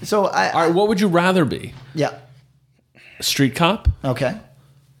 So All right, what would you rather be? yeah. Street cop, Okay.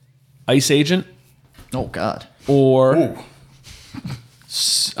 ICE agent, Oh God. or Ooh.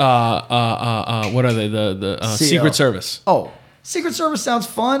 what are they? The CO. Secret Service. Oh, Secret Service sounds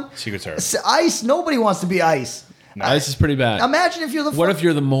fun. Secret Service. ICE. Nobody wants to be ICE. ICE is pretty bad. Imagine if you're the. What if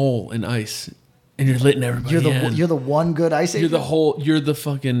you're the mole in ICE and you're letting everybody in? You're the one good ICE agent? You're the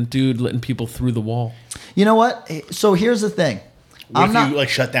fucking dude letting people through the wall. You know what? So here's the thing. What I'm if not. you like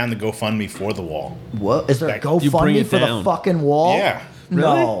shut down the GoFundMe for the wall? What is there a You bring GoFundMe it for the down. fucking wall? Yeah.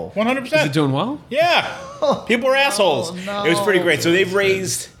 No. 100%. Is it doing well? Yeah. People are assholes. no. It was pretty great. So they've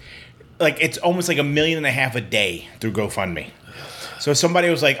raised like it's almost like $1.5 million a day through GoFundMe. So somebody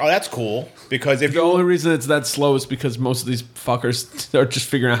was like, "Oh, that's cool," because if The only reason it's that slow is because most of these fuckers are just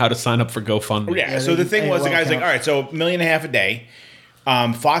figuring out how to sign up for GoFundMe. yeah. So the thing was, the guy's like, "All right, so $1.5 million a day."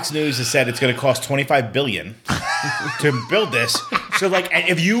 Fox News has said it's going to cost $25 billion to build this. So, like,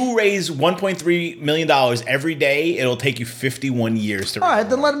 if you raise $1.3 million every day, it'll take you 51 years to. All right,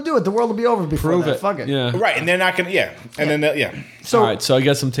 then let them do it. The world will be over before Prove that. it. Fuck it. Yeah. Right, and they're not going to. Yeah, and then yeah. So All right, so I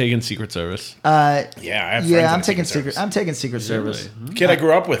guess I'm taking Secret Service. Yeah, I have friends in I'm the taking Secret secret. I'm taking Secret Service. Kid I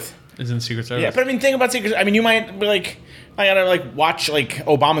grew up with. Is in Secret Service. Yeah, but I mean, think about Secret. I mean, you might be like, I gotta like watch like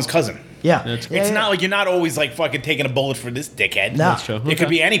Obama's cousin. Yeah, That's yeah, It's yeah. not like you're not always like fucking taking a bullet for this dickhead. No. That's true. It Okay. could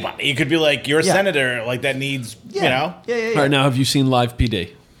be anybody. It could be like you're a Yeah. senator like that needs, Yeah. you know. Yeah. All right, now have you seen Live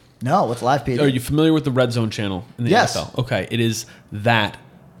PD? No, what's live PD? Are you familiar with the Red Zone channel in the Yes. NFL? Okay, it is that,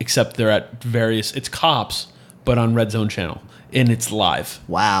 except they're at various. It's cops, but on Red Zone channel, and it's live.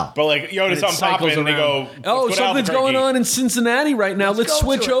 Wow. But like, yo, there's And it something popping, cycles and they around. go, "Oh, "Let's go to something's Albuquerque." going on in Cincinnati right now. Let's go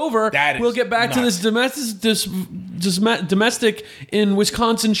switch to it." over. That is We'll get back to nuts. this domestic in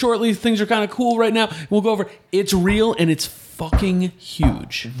Wisconsin shortly. Things are kind of cool right now. We'll go over. It's real and it's fucking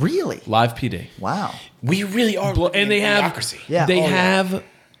huge. Really? Live PD. Wow. We really are. living And they in have idiocracy. Yeah. they Oh, yeah. have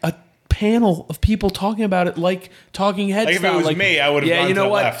a panel of people talking about it like Talking Heads. Like, if it style. was me, I would've Yeah, gone you to know the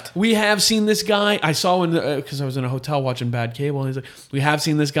what? left. We have seen this guy. I saw in because I was in a hotel watching Bad Cable. And he's like, we have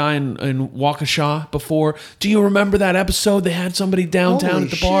seen this guy in Waukesha before. Do you remember that episode? They had somebody downtown Holy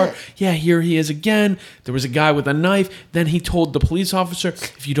at the bar. shit. Yeah, here he is again. There was a guy with a knife. Then he told the police officer,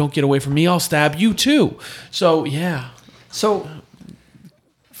 "If you don't get away from me, I'll stab you too." So yeah. So,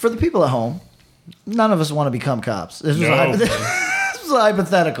 for the people at home, none of us want to become cops. This was, No. this was a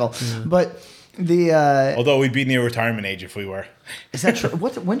hypothetical, but the Although we'd be near retirement age if we were. is that true?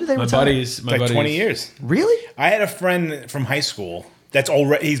 When do they My retire? buddies, It's like 20 years. Really? I had a friend from high school that's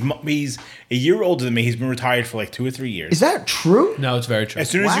already, he's a year older than me. He's been retired for like 2 or 3 years. Is that true? No, it's very true. As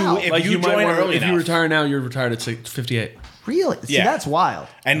soon as Wow. you, if Like you might join wanna- early if enough. you retire now, you're retired at 58. Really? See, Yeah. that's wild.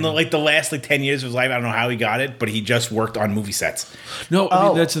 And like the last like 10 years of his life, I don't know how he got it, but he just worked on movie sets. No, I Oh.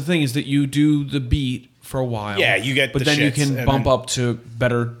 mean that's the thing is that you do the beat for a while. Yeah, you get but the then you shits, can and bump then- up to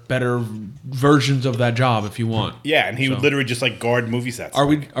better versions of that job if you want. Yeah, and he would So- literally just like guard movie sets. Are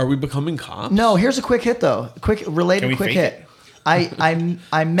we becoming cops? No, here's a quick hit though. Quick Can related we quick fake hit. it? I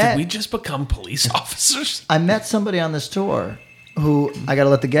Did met we just become police officers? I met somebody on this tour who I got to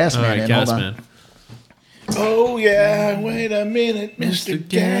let the gas All man right, in. gas Hold on. man. Oh yeah, wait a minute, Mr.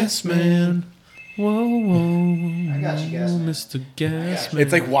 Gasman. Whoa, whoa, I got you, gas man. Mr. Gas Man.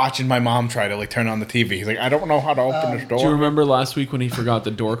 It's like watching my mom try to like turn on the TV. He's like, I don't know how to open this Do you door. remember last week when he forgot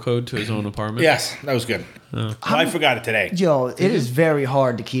the door code to his own apartment? Yes, that was good. Well, I forgot it today. Yo, it is very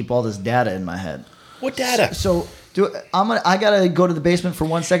hard to keep all this data in my head. What data? So I gotta go to the basement for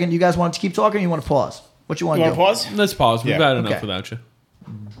 1 second. You guys want to keep talking? Or you want to pause? What you want You to want do? to pause? Let's pause. We've Yeah. got enough Okay. without you.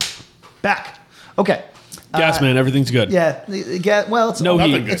 Back. Okay. Gas man, everything's good. Yeah. Well, it's No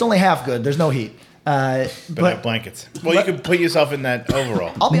only, heat. It's only half good. There's no heat. But But blankets. Well, you could put yourself in that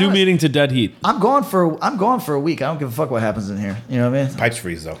overall. I'll be New honest, meeting to dead heat. I'm gone for a week. I don't give a fuck what happens in here. You know what I mean? Pipes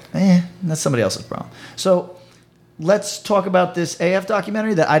freeze though. That's somebody else's problem. So let's talk about this AF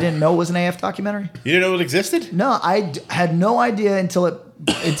documentary that I didn't know was an AF documentary. You didn't know it existed? No, I had no idea until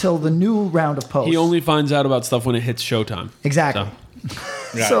the new round of posts. He only finds out about stuff when it hits showtime. Exactly. So,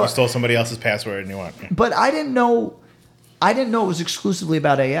 Yeah, So- you stole somebody else's password and you want. But I didn't know it was exclusively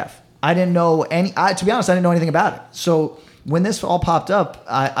about AF. I didn't know to be honest, I didn't know anything about it. So when this all popped up,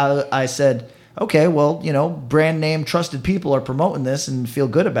 I said, okay, well, brand name trusted people are promoting this and feel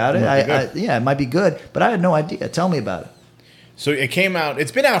good about it. It might be good, but I had no idea. Tell me about it. So it came out.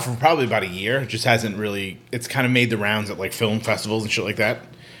 It's been out for probably about a year. It just hasn't really. It's kind of made the rounds at like film festivals and shit like that.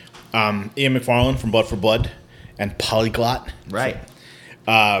 Ian McFarlane from Blood for Blood and Polyglot, right?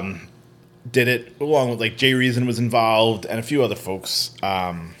 Did it along with like Jay Reason was involved and a few other folks.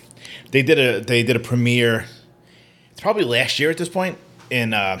 They did a premiere. It's probably last year at this point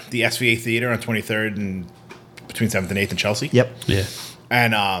in the SVA Theater on 23rd and between 7th and 8th in Chelsea. Yep. Yeah.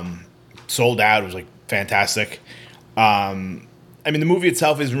 And sold out. It was like fantastic. I mean, the movie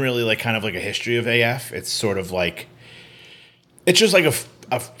itself isn't really like kind of like a history of AF. It's sort of like, it's just like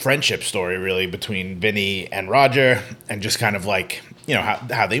a friendship story really between Vinny and Roger, and just kind of like,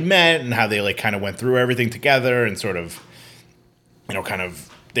 how they met and how they like kind of went through everything together, and sort of, kind of,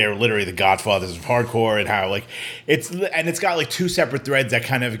 they're literally the godfathers of hardcore, and how like it's got like two separate threads that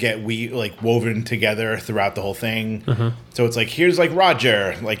kind of get woven together throughout the whole thing. So it's like, here's like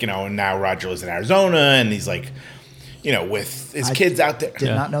Roger, like, and now Roger lives in Arizona, and he's like, with his kids out there.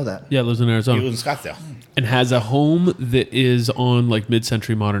 Did not know that. Yeah, lives in Arizona. He lives in Scottsdale. And has a home that is on like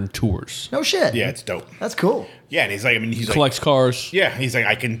mid-century modern tours. No shit. Yeah, it's dope. That's cool. Yeah, and he's collects cars. Yeah, he's like,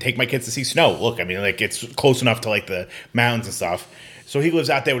 I can take my kids to see snow. Look, I mean, like it's close enough to like the mountains and stuff. So he lives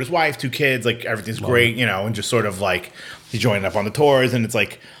out there with his wife, 2 kids, like everything's great, and just sort of like he's joining up on the tours, and it's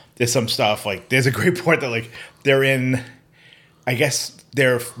like there's some stuff like there's a great part that like they're in. I guess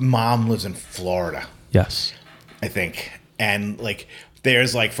their mom lives in Florida. Yes, I think. And like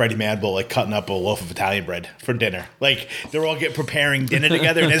there's like Freddie Madbull like cutting up a loaf of Italian bread for dinner. Like they're all preparing dinner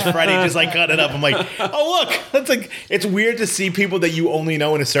together, and there's Freddie just like cutting it up. I'm like, oh look, that's like, it's weird to see people that you only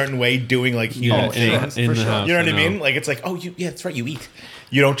know in a certain way doing like human things. In the house, you know what I mean? Like it's like, oh, that's right, you eat.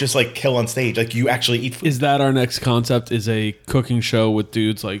 You don't just like kill on stage. Like you actually eat food. Is that our next concept? Is a cooking show with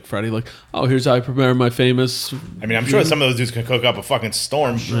dudes like Freddie? Like, oh, here's how I prepare my famous. I mean, I'm sure some of those dudes can cook up a fucking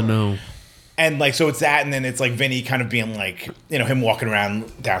storm. I know. And like, so it's that, and then it's like Vinny kind of being like, him walking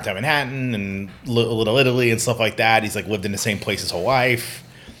around downtown Manhattan and Little Italy and stuff like that. He's like lived in the same place his whole life,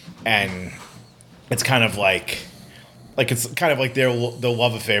 and it's kind of like it's kind of like the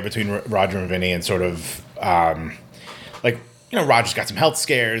love affair between Roger and Vinny, and sort of Roger's got some health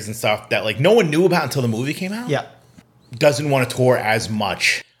scares and stuff that like no one knew about until the movie came out. Yeah, doesn't want to tour as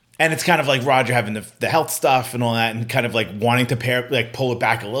much. And it's kind of like Roger having the health stuff and all that, and kind of like wanting to pull it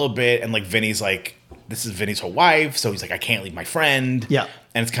back a little bit. And like Vinny's like, this is Vinny's whole wife, so he's like, I can't leave my friend. Yeah.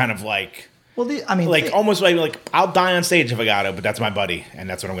 And it's kind of like, almost like I'll die on stage if I got to, but that's my buddy, and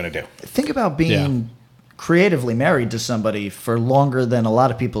that's what I'm going to do. Think about being creatively married to somebody for longer than a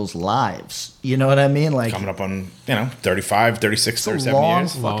lot of people's lives. You know what I mean? Like coming up on 35, 36, 37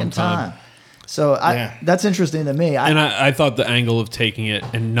 years, fucking time. So that's interesting to me. I thought the angle of taking it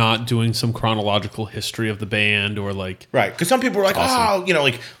and not doing some chronological history of the band, or like, right, because some people were like, awesome. Oh,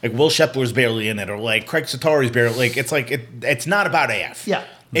 like Will Shepler's barely in it, or like Craig Satori's barely. Like it's like it's not about AF. Yeah,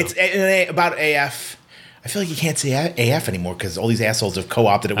 no. It's about AF. I feel like you can't say AF anymore because all these assholes have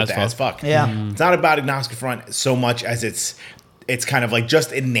co-opted it with the as fuck. Yeah, it's not about Agnostic Front so much as it's kind of like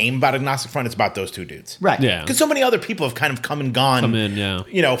just in name about Agnostic Front. It's about those 2 dudes. Right. Yeah. Because so many other people have kind of come and gone. Come in, yeah.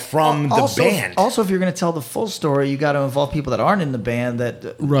 From the band. Also, if you're going to tell the full story, you got to involve people that aren't in the band.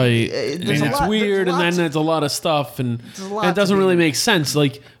 Right. It's weird, and then there's a lot of stuff, and it doesn't really make sense.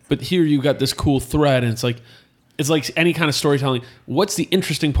 Like, but here you got this cool thread, and it's like any kind of storytelling. What's the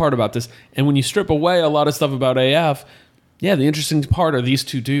interesting part about this? And when you strip away a lot of stuff about AF, the interesting part are these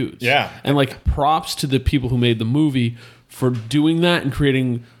 2 dudes. Yeah. And like, props to the people who made the movie for doing that and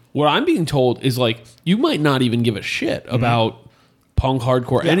creating what I'm being told is like, you might not even give a shit about punk,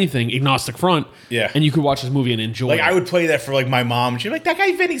 hardcore, anything, Agnostic Front. Yeah. And you could watch this movie and enjoy it. Like, I would play that for like my mom, and she'd be like, that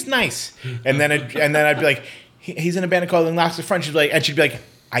guy Vinny's nice. And then I'd be like, he's in a band called Agnostic Front. She'd be like,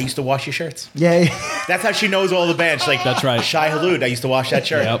 I used to wash your shirts. Yeah. That's how she knows all the bands. She's like, that's right. Shai Hulud, I used to wash that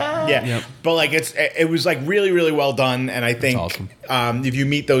shirt. Yep. Yeah. Yep. But like it was like really, really well done. And I think awesome. If you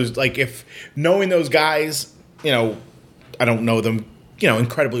meet those, like if knowing those guys, I don't know them,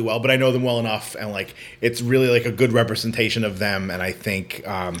 incredibly well, but I know them well enough, and like it's really like a good representation of them. And I think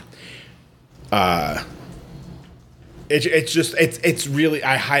it's really,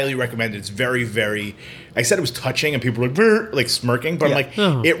 I highly recommend it. It's very, very. I said it was touching, and people were like smirking, but I'm like,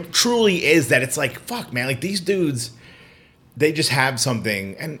 it truly is that. It's like, fuck, man, like these dudes, they just have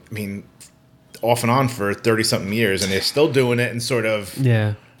something, and I mean, off and on for 30-something years, and they're still doing it, and sort of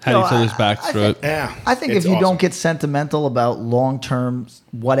had each other's backs through it. Yeah, I think if you don't get sentimental about long-term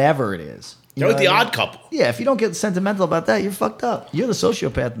whatever it is, They're like the Odd Couple. Yeah, if you don't get sentimental about that, you're fucked up. You're the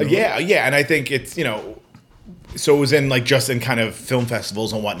sociopath. Yeah, and I think it's, so it was in like just in kind of film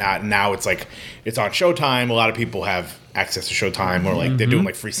festivals and whatnot, and now it's like it's on Showtime. A lot of people have access to Showtime, or like they're doing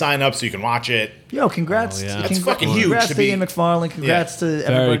like free sign-ups so you can watch it. Yo, congrats! It's fucking huge. Congrats to to Ian McFarlane. Congrats to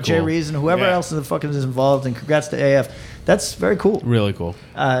everybody, Jay Reeves, and whoever else in the fucking is involved. And congrats to AF. That's very cool. Really cool.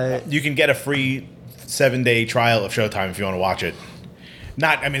 You can get a free 7-day trial of Showtime if you want to watch it.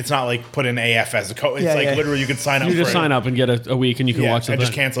 It's not like put in AF as a code. It's literally you can sign up. You just sign up and get a week, and you can watch it. And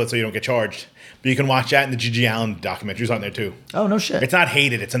just cancel it so you don't get charged. But you can watch that, and the Gigi Allen documentary's on there too. Oh, no shit. It's not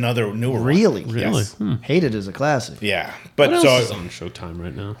Hated. It's another newer one. Really? Yes. Hated is a classic. Yeah. But what else is on Showtime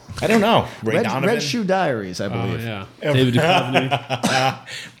right now? I don't know. Red Shoe Diaries, I believe. Oh, yeah. David Duchovny.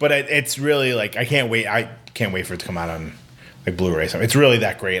 But it's really like I can't wait for it to come out on like Blu-ray. So it's really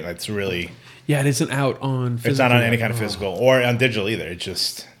that great. It's really... Yeah, it isn't out on physical. It's not on any kind of physical or on digital either. It's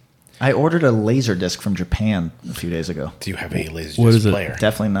just... I ordered a Laserdisc from Japan a few days ago. Do you have a Laserdisc player?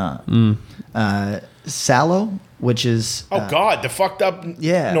 Definitely not. Sallow, which is... God, the fucked up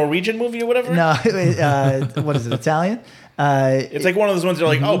Norwegian movie or whatever? No, what is it, Italian? It's like one of those ones that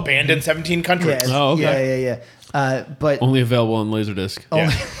are like, banned in 17 countries. Yeah, okay. Yeah. But only available on Laserdisc. From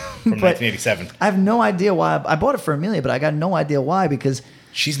 1987. I have no idea why. I bought it for Amelia, but I got no idea why because...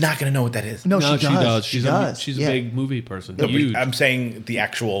 She's not going to know what that is. No, she does. She's a big movie person. No, I'm saying the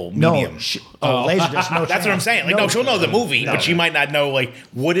actual medium. Laserdisc. No, that's what I'm saying. Like, she'll know the movie, but she might not know, like,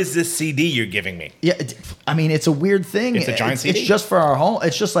 what is this CD you're giving me? Yeah, it's a weird thing. It's a giant CD? It's just for our home.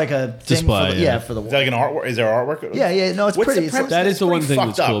 It's just like a display. Thing for the Is that like an artwork? Is there artwork? Yeah. No, it's pretty. That is the one thing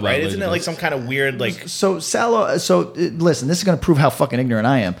that's cool about it. Isn't it like some kind of weird, like... So, Salo... So, listen, this is going to prove how fucking ignorant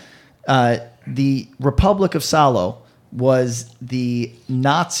I am. The Republic of Salo was the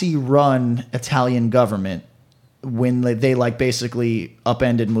Nazi-run Italian government when they like basically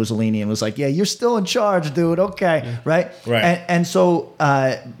upended Mussolini and was like, yeah, you're still in charge, dude. Okay, right. And so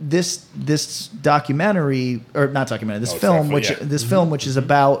this documentary, or not documentary, this film, which is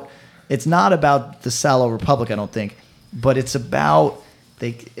about, it's not about the Salo Republic, I don't think, but it's about.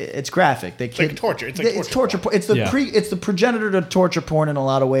 It's graphic. It's like torture. It's torture. It's the progenitor to torture porn in a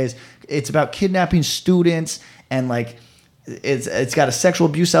lot of ways. It's about kidnapping students and like it's got a sexual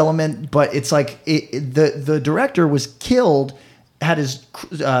abuse element, but it's like the director was killed, had his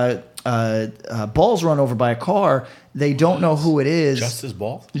balls run over by a car. They don't know who it is. Just his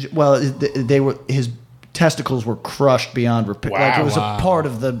balls? Well, his testicles were crushed beyond repair. Like it was a part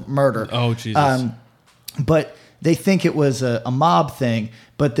of the murder. Oh Jesus! But they think it was a mob thing,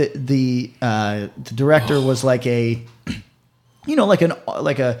 but the director was like a,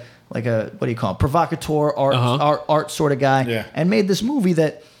 like a what do you call it? Provocateur art sort of guy, and made this movie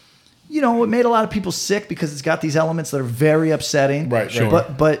that, it made a lot of people sick because it's got these elements that are very upsetting. Right. Sure.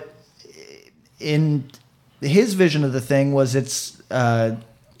 But in his vision of the thing was it's. I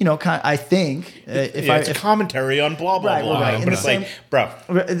think it's a commentary on blah blah blah, right. But it's like, bro.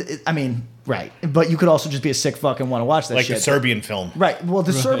 I mean, right, but you could also just be a sick fuck and want to watch that like shit. Like the Serbian film, right? Well,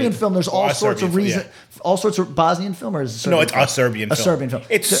 the Serbian film, there's all sorts of reasons, all sorts of Bosnian film, or is it Serbian it's film? A Serbian film.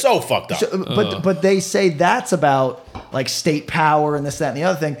 It's so fucked up. But they say that's about like state power and this, that, and the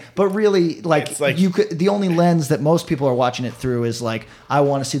other thing. But really, like you could, the only lens that most people are watching it through is like, I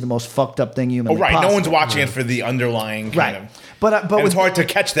want to see the most fucked up thing humanly possible. No one's watching it for the underlying kind of. But it's hard to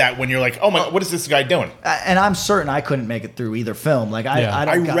catch that when you're like, oh my, what is this guy doing? And I'm certain I couldn't make it through either film. Like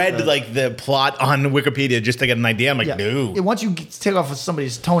I read the plot on Wikipedia just to get an idea. I'm like, no. Once you take off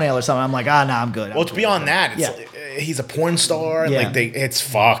somebody's toenail or something, I'm like, I'm good. Well, it's beyond that. It's he's a porn star. And it's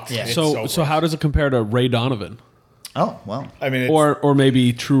fucked. Yeah. So how does it compare to Ray Donovan? Oh well. I mean, or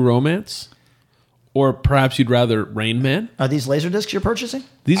maybe True Romance. Or perhaps you'd rather Rain Man? Are these Laserdiscs you're purchasing?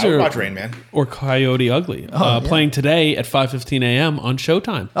 I would watch Rain Man. Or Coyote Ugly. Playing today at 5:15 a.m. on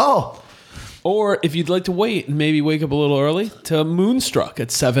Showtime. Oh. Or if you'd like to wait and maybe wake up a little early, to Moonstruck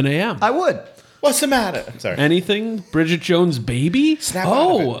at 7 a.m. I would. What's the matter? Sorry. Anything? Bridget Jones' Baby? Snap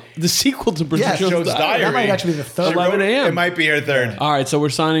out of it. The sequel to Bridget Jones' Diary. That might actually be the third. 11 a.m. It might be her third. All right, so we're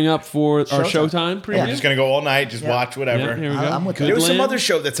signing up for our Showtime preview. I'm just going to go all night, just watch whatever. Yeah, here we go. I'm with there was some other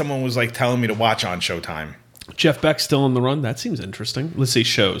show that someone was like telling me to watch on Showtime. Jeff Beck's still on the run. That seems interesting. Let's see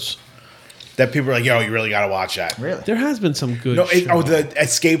shows. That people are like, yo, you really got to watch that. Really? There has been some good the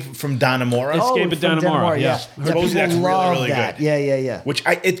Escape from Dannemora. Escape at Dannemora, yeah. Supposedly that's really good. Yeah. Which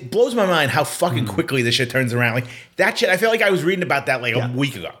it blows my mind how fucking quickly this shit turns around. Like that shit, I feel like I was reading about that like a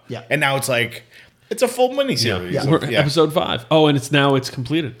week ago. Yeah. And now it's like, it's a full miniseries. Yeah. We're episode 5. Oh, and it's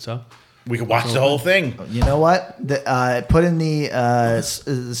completed, so. We could watch the whole thing. You know what? Put in the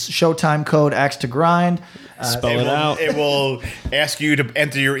Showtime code Axe to Grind. Spell it out. It will ask you to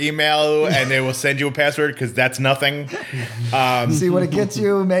enter your email, and they will send you a password because that's nothing. See what it gets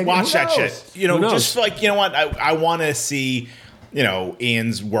you. Maybe Watch that shit. You know, Who knows? just like, you know what? I want to see, you know,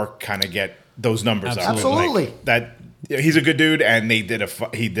 Ian's work kind of get those numbers up. Absolutely. Like, that he's a good dude, and he did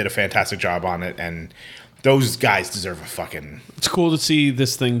a fantastic job on it, and those guys deserve a fucking. It's cool to see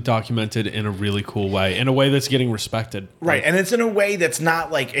this thing documented in a really cool way, in a way that's getting respected. Right, and it's in a way that's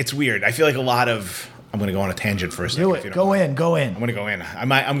not like, it's weird. I feel like a lot of. I'm going to go on a tangent for a second. Do it. Go in. I'm going to go in. I'm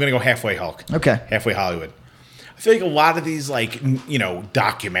going to go halfway Hulk. Okay. Halfway Hollywood. I feel like a lot of these, like, you know,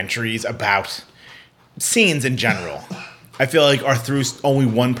 documentaries about scenes in general, I feel like are through only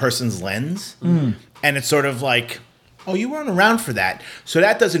one person's lens. And it's sort of like, oh, you weren't around for that, so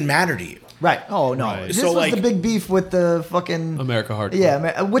that doesn't matter to you. Right. Oh, no. Right. This So, was like, the big beef with the fucking... America Hardcore.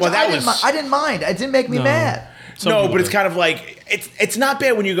 Yeah, which Well, that I didn't mind. It didn't make me mad. Some No, people but it's do. kind of like, it's not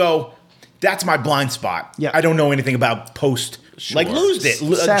bad when you go, that's my blind spot. Yeah. I don't know anything about post. Like, losed it.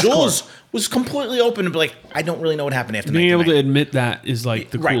 Sasscore. Jules was completely open to be like, I don't really know what happened after Being able to 1990. admit that is like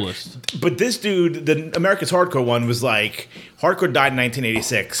the Right. coolest. But this dude, the America's Hardcore one, was like, Hardcore died in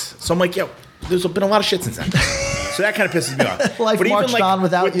 1986. So I'm like, yo, there's been a lot of shit since then. So that kind of pisses me off. Life but marched on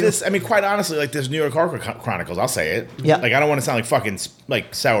without with you. This, I mean, quite honestly, like this New York Hardcore Chronicles, I'll say it. Yeah. Like, I don't want to sound like fucking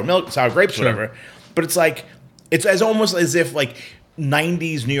like sour grapes or whatever. But it's like, it's as almost as if like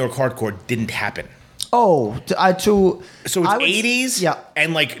 90s New York Hardcore didn't happen. Oh, So it's 80s Yeah.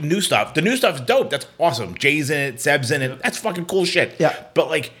 and like new stuff. The new stuff is dope. That's awesome. Jay's in it, Seb's in it. That's fucking cool shit. Yeah. But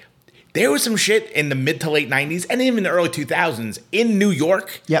like, there was some shit in the mid to late 90s and even the early 2000s in New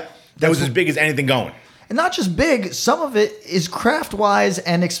York. Yep. That was as big as anything going. And not just big, some of it is craft-wise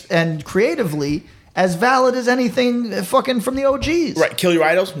and creatively as valid as anything fucking from the OGs. Right. Kill Your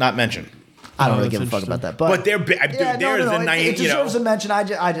Idols, not mentioned. I don't Oh, really give a that's fuck about that. But they're big. Yeah, There's the It 90s, you know. deserves a mention.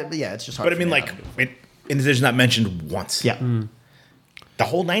 Yeah, it's just hard. But I for mean, me. like, it's just not mentioned once. Yeah. The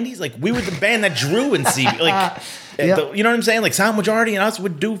whole 90s, like, we were the band that drew in CB. Like, Yeah. you know what I'm saying? Like, Silent Majority and us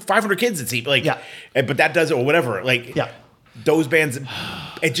would do 500 kids in CB. Like, Yeah. But that does it, or whatever. Like, Yeah. those bands,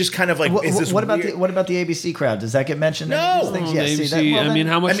 it just kind of like, is this What about weird? the ABC crowd? Does that get mentioned? in any of No. these things? Oh, Yeah, the see, ABC, well, I mean, then-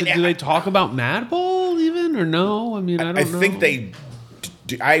 how much I mean, do they talk about Madball even, or no? I mean, I don't know. I think they.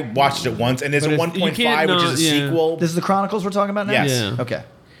 I watched it once, and there's But a if- 1.5, you can't which not- is a yeah. sequel. This is the Chronicles we're talking about now? Yes. Yeah. Okay.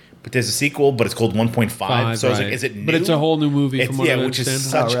 But there's a sequel, but it's called 1.5. So I was like, right. is it new? But it's a whole new movie from what I which is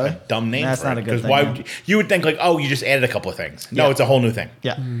understand. such Oh, really? a dumb name. That's for not it, a good 'cause thing, Why no. you would think like, oh, you just added a couple of things. No, Yeah. it's a whole new thing.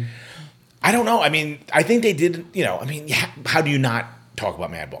 Yeah. I don't know. I mean, I think they did. You know, I mean, how do you not talk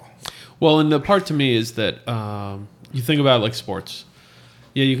about Madball? Well, and the part to me is that you think about like sports.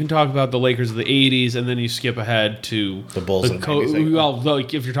 Yeah, you can talk about the Lakers of the '80s, and then you skip ahead to The Bulls of the 90s, well,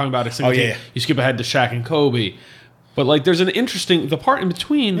 like if you're talking about a single yeah, team, yeah. you skip ahead to Shaq and Kobe. But like, there's an interesting the part in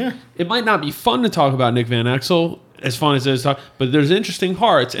between. It might not be fun to talk about Nick Van Exel, as fun as it is to talk, but there's interesting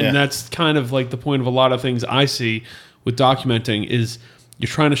parts, and Yeah. that's kind of like the point of a lot of things I see with documenting is you're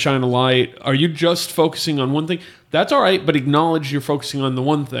trying to shine a light. Are you just focusing on one thing? That's all right, but acknowledge you're focusing on the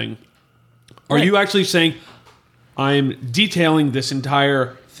one thing. Are you actually saying, I'm detailing this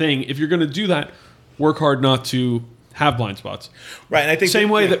entire thing? If you're going to do that, work hard not to have blind spots. Right, and I think Same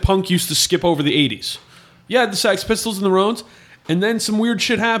way that punk used to skip over the 80s. Yeah, the Sex Pistols and the Ramones, and then some weird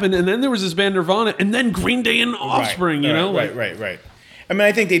shit happened, and then there was this band Nirvana, and then Green Day and Offspring, you know? Right. I mean,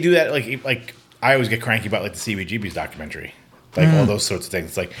 I think they do that. Like I always get cranky about like the CBGB's documentary, like all those sorts of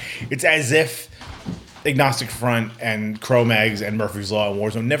things. Like it's as if Agnostic Front and Cro-Mags and Murphy's Law and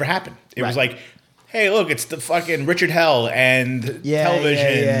Warzone never happened. It was like, hey, look, it's the fucking Richard Hell and Television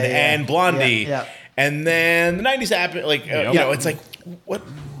and Blondie, and then the 90s happened. Like you know, it's like what.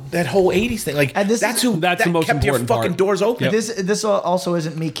 That whole 80s thing, like, And this that's is- who That's that the most kept your important fucking part. doors open. This also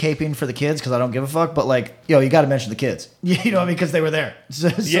isn't me caping for the kids because I don't give a fuck, but like, you got to mention the kids. You know what I mean? Because they were there. So,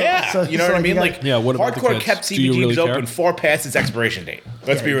 You know what I mean? Like, Yeah, what about the hardcore kids? kept Do you CBGBs really care? open far past its expiration date.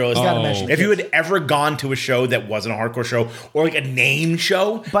 Let's be realistic. You gotta mention the If you kids. had ever gone to a show that wasn't a hardcore show or like a name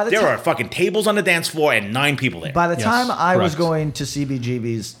show, By the there ti- are fucking tables on the dance floor and 9 people there. By the time I was correct. going to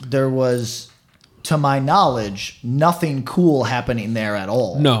CBGB's, there was, to my knowledge, nothing cool happening there at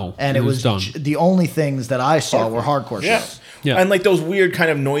all. No, and it it was was done. the only things that I saw were hardcore yeah. shows. Yeah. And like those weird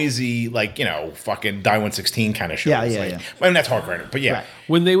kind of noisy, like, you know, fucking Die 116 kind of shows. Yeah. I mean, that's hardcore, but yeah. Right.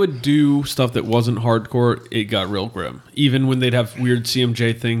 When they would do stuff that wasn't hardcore, it got real grim. Even when they'd have weird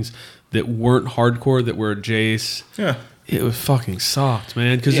CMJ things that weren't hardcore, that were Jace, it was fucking sucked,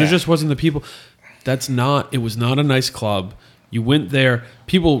 man. Because there just wasn't the people. It was not a nice club. You went there,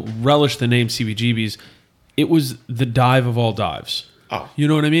 people relished the name CBGB's. It was the dive of all dives. Oh. You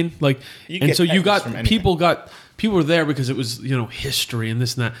know what I mean? Like, You and get so you pegs got from anything. people were there because it was, history and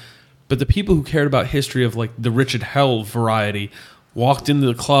this and that. But the people who cared about history of like the Richard Hell variety walked into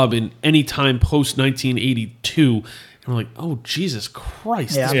the club in any time post 1982, and we're like, "Oh Jesus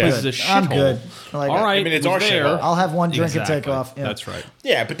Christ, Yeah, this I'm place is a good. shithole." I'm good. I like All it. right, I mean, it's it was our there. shithole. I'll have one drink and take Exactly. off. Yeah. That's right.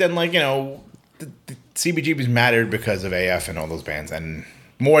 Yeah, but then like the CBGB's mattered because of AF and all those bands, and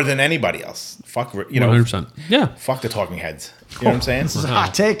more than anybody else. Fuck, 100%. Yeah. Fuck the Talking Heads. You know what I'm saying? This is a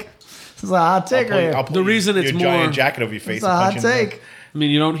hot take. This is a hot take right here. I'll pull The reason your it's giant more- jacket over your face. It's a hot and punch you in the take. I mean,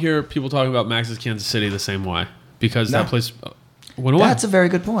 you don't hear people talking about Max's Kansas City the same way because No. that place went away. That's a very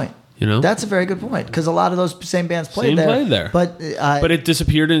good point. You know? That's a very good point because a lot of those same bands played there. But it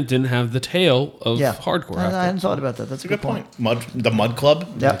disappeared and it didn't have the tail of yeah, hardcore. I after. hadn't thought about that. That's a Good good point. The Mud Club.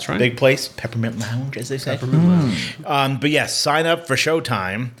 Yeah. That's right. Big place. Peppermint Lounge, as they say. But yes, sign up for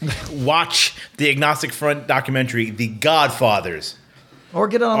Showtime. Watch the Agnostic Front documentary, The Godfathers Or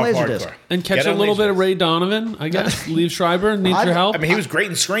get it on of Laserdisc. Hardcore. And catch Get a on little bit of Laserdisc. Ray Donovan, I guess. Liev Schreiber needs your help. I mean, he was great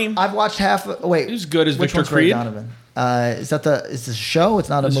in Scream. I've watched half. Wait, He was good as which Victor one's Ray Creed. Donovan? Is this a show? It's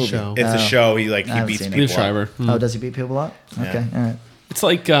not a It's a movie. show. It's a show. He haven't beats seen it. people Liev Schreiber. up. Oh, does he beat people up? Okay, all right. It's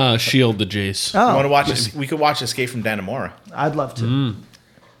like Shield the Jace. Oh, You want to watch this? We could watch Escape from Dannemora. I'd love to.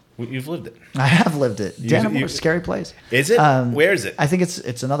 You've lived it. I have lived it. Dannemora, you- scary place. Is it? Where is it? I think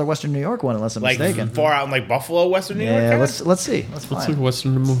it's another Western New York one, unless I'm Like mistaken. far out in like Buffalo, Western New York. Yeah, kinda? let's see. Let's Let's find. look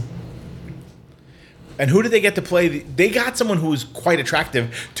Western movie. And who did they get to play? They got someone who was quite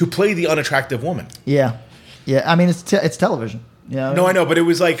attractive to play the unattractive woman. Yeah. I mean, it's television. Yeah. No, I know, but it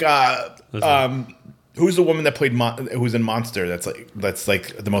was like who's the woman that played who's in Monster? That's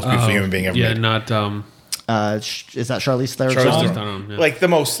like the most beautiful human being ever Yeah, made. not Is that Charlize Theron? Charlize Theron. Theron. Yeah. Like the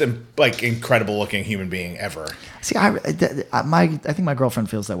most like incredible looking human being ever. See, I think my girlfriend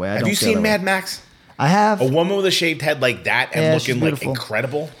feels that way. Have you seen Mad Max? I have. A woman with a shaved head like that and Yeah, she's looking like beautiful.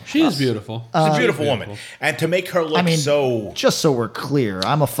 incredible. she is beautiful. She's a beautiful woman, and to make her look I mean, so just so we're clear,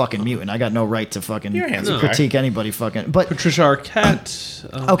 I'm a fucking mutant. I got no right to fucking You're a handsome guy. critique anybody fucking. But Patricia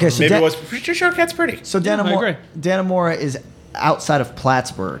Arquette. okay, so maybe it was Patricia Arquette's pretty. so I agree. Dannemora is outside of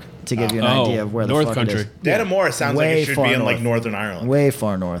Plattsburgh to give you an Oh, idea of where the North fuck Country. it is. Dannemora sounds like Way it should far be in like north. Northern Ireland. Way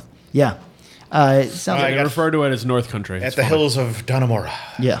far north. Yeah. It sounds I like They got- refer to it as North Country. At It's the fine. hills of Dannemora.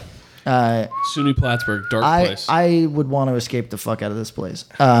 yeah. SUNY Plattsburgh, dark I place. would want to escape the fuck out of this place.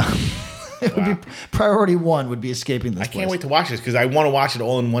 It would be priority one would be escaping this I place. can't wait to watch this because I want to watch it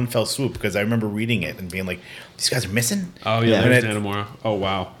all in one fell swoop because I remember reading it and being like, these guys are missing? oh, Yeah. yeah, there's And it- Dannemora. Oh,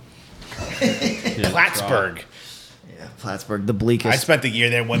 wow. Yeah, Plattsburgh. Yeah, Plattsburgh, the I bleakest. spent the year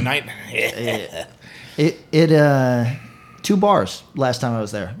there one night. It 2 bars last time I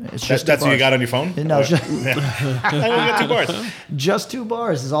was there. It's just That's 2 what you bars. got on your phone? No, it's just, I only got 2 bars. just 2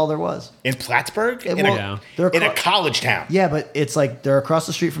 bars is all there was. In Plattsburgh? It In, won't- Yeah. they're in a acro- college town. Yeah, but it's like they're across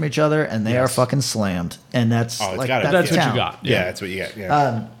the street from each other and they are fucking slammed. And that's Oh, it's like gotta be. that's That's what town. you got. Yeah, that's what you got.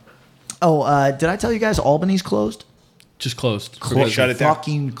 Yeah. Did I tell you guys Albany's closed? Just closed. Closed. shut it down?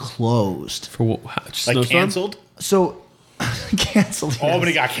 Fucking closed. For what? Just like snowstorm? canceled? So canceled. yes.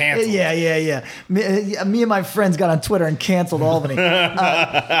 Albany got canceled. Yeah. Me and my friends got on Twitter and canceled Albany.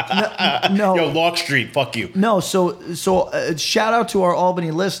 No, Yo, Lock Street, fuck you. no. So shout out to our Albany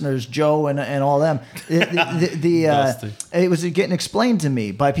listeners, Joe and all them. Dusty. It was getting explained to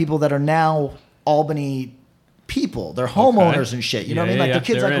me by people that are now Albany people. They're homeowners and shit. You know what I mean? Like the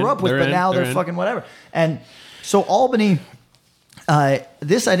kids They're I grew in. up with, They're but in. now they're in. fucking whatever. And so Albany,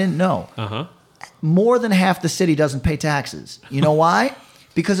 this I didn't know. Uh-huh. More than half the city doesn't pay taxes. You know why?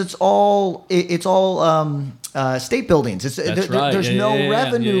 Because it's all state buildings. That's right. There's Yeah, no yeah, yeah.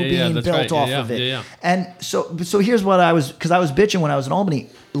 revenue Yeah, yeah, being that's built right. off Yeah, of it. yeah. And so here's what I was bitching when I was in Albany.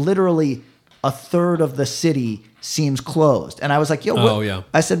 Literally a third of the city seems closed, and I was like, "Yo, Oh, yeah.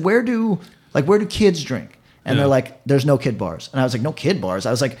 I said, where do kids drink?" And Yeah. they're like, "There's no kid bars." And I was like, "No kid bars."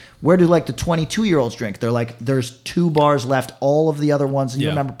 I was like, "Where do like the 22-year-olds drink?" They're like, "There's 2 bars left. All of the other ones, you Yeah.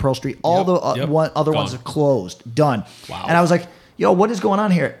 remember Pearl Street, all Yep, the yep. other ones Gone. are closed, done." Wow. And I was like, "Yo, what is going on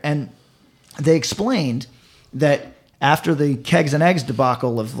here?" And they explained that after the kegs and eggs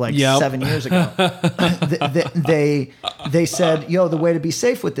debacle of like Yep. 7 years ago, they said, "Yo, the way to be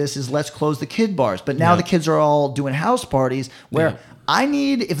safe with this is let's close the kid bars." But now Yeah. the kids are all doing house parties where Yeah. I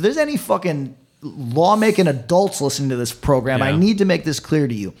need, if there's any fucking lawmaking adults listening to this program, I Yeah. need to make this clear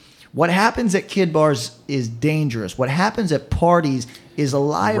to you. What happens at kid bars is dangerous. What happens at parties is a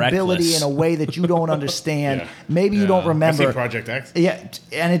liability Reckless. in a way that you don't understand. Yeah. Maybe you don't I've remember. seen Project X. Yeah,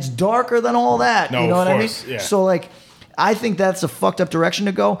 and it's darker than all that. No, you know of what course, I mean? yeah. So like, I think that's a fucked up direction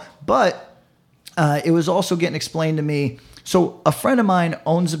to go. But it was also getting explained to me. So a friend of mine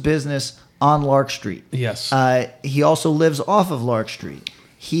owns a business on Lark Street. Yes. He also lives off of Lark Street.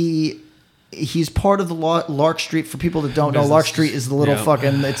 He he's part of the Lark Street. For people that don't know, Lark Street is the little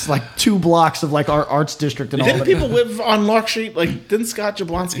fucking. It's like 2 blocks of like our arts district and all. Didn't people live on Lark Street? Like, didn't Scott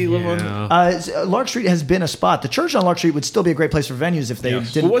Jablonski live on? Lark Street has been a spot. The church on Lark Street would still be a great place for venues if they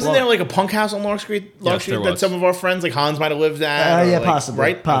didn't. But wasn't there like a punk house on Lark Street? That some of our friends, like Hans, might have lived at. Yeah, like, possibly.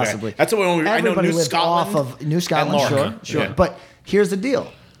 Right, possibly. Okay. That's what I know. Everybody New lived Scotland, off of New Scotland. Sure. Yeah. But here's the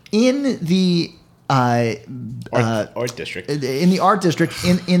deal: in the art district. In the art district,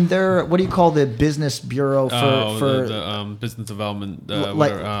 in their what do you call the business bureau for the business development,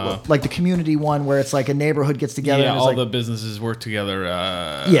 like the community one where it's like a neighborhood gets together. Yeah, and all like, the businesses work together.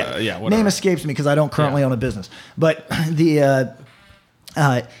 Whatever. Name escapes me because I don't currently own a business, but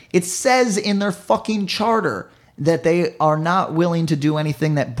it says in their fucking charter that they are not willing to do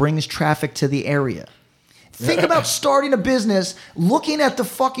anything that brings traffic to the area. Think about starting a business, looking at the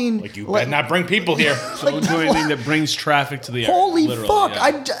fucking... Like, you better not bring people here. So do anything that brings traffic to the area. Holy fuck.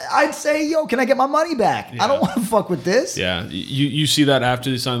 Yeah. I'd say, yo, can I get my money back? Yeah. I don't want to fuck with this. Yeah. You see that after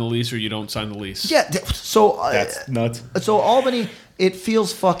you sign the lease or you don't sign the lease. Yeah. So... That's nuts. So Albany, it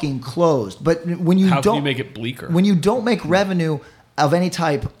feels fucking closed. But when you How don't... can you make it bleaker? When you don't make revenue of any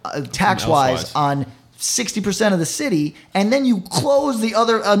type, tax-wise, on 60% of the city, and then you close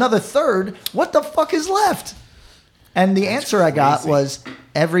another third, what the fuck is left? And the answer I got was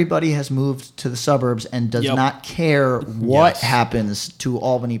everybody has moved to the suburbs and does not care what happens to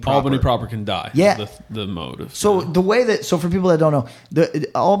Albany proper. Albany proper can die. Yeah. The motive. So for people that don't know,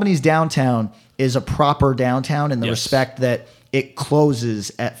 Albany's downtown is a proper downtown in the respect that it closes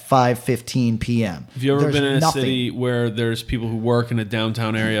at 5:15 p.m. Have you ever been in a city where there's people who work in a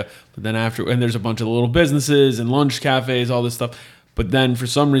downtown area, but then and there's a bunch of little businesses and lunch cafes, all this stuff, but then for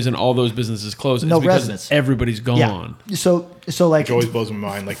some reason all those businesses close? No it's because residents. Everybody's gone. Yeah. So like it always blows my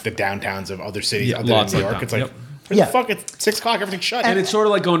mind, like the downtowns of other cities other than New York. It's like, fuck, it's 6 o'clock, everything's shut. And it's sort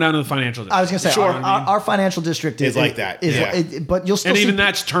of like going down to the financial district. I was going to say, our financial district is like that. But you'll still and see... even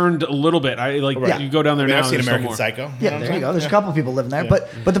that's turned a little bit. You go down there now. I've seen American Psycho. Yeah, there you go. There's a couple of people living there. Yeah.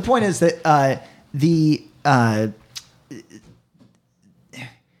 But the point is that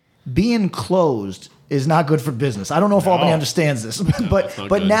being closed is not good for business. I don't know if Albany understands this,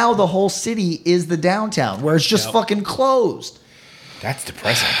 but now the whole city is the downtown where it's just fucking closed. That's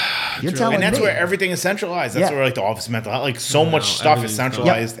depressing. You're telling me. And that's where everything is centralized. That's where like the Office of Mental Health, like so much stuff is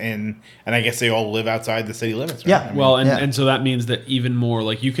centralized and I guess they all live outside the city limits. Right? Yeah. I mean, well, and so that means that even more,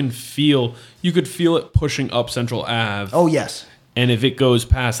 like you could feel it pushing up Central Ave. Oh yes. And if it goes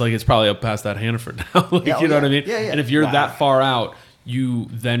past, like it's probably up past that Hannaford now. You know what I mean? Yeah, yeah. And if you're that far out, you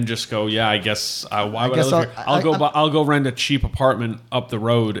then just go, I guess. Why would I live here? I'll go rent a cheap apartment up the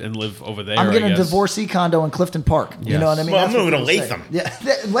road and live over there. I'm getting a divorcee condo in Clifton Park. Yes. You know what I mean? Well, I'm moving to Latham. Yeah,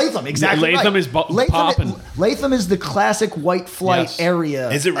 Latham, exactly. Latham is popping. Latham is the classic white flight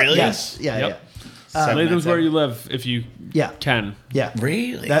area. Is it really? Yes. Yeah. Latham's where you live if you can. Yeah.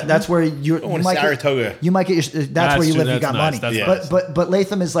 Really? That's where you might Saratoga. You might get your. That's where you live. You got money. But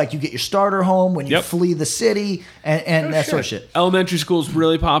Latham is like you get your starter home when you flee the city and that sort of shit. Elementary school's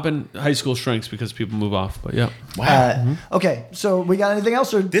really popping. High school shrinks because people move off. But yeah. Wow. Okay, so we got anything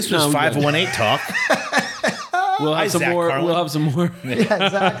else? Or this was 518 talk. We'll have some more. Carlin. We'll have some more. Yeah,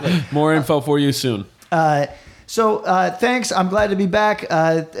 exactly. More info for you soon. So thanks. I'm glad to be back.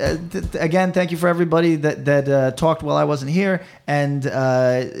 Again, thank you for everybody that talked while I wasn't here. And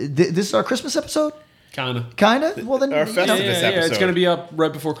this is our Christmas episode? Kinda? Well, then... Our Festivus episode. Yeah, it's going to be up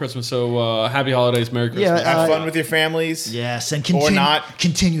right before Christmas. So happy holidays, Merry Christmas. Yeah, have fun with your families. Yes, and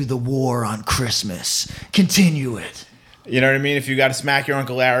continue the war on Christmas. Continue it. You know what I mean? If you got to smack your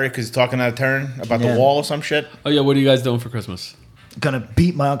Uncle Larry because he's talking out of turn about the wall or some shit. Oh, yeah. What are you guys doing for Christmas? Gonna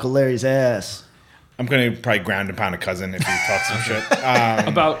beat my Uncle Larry's ass. I'm going to probably ground and pound a cousin if he talks some shit.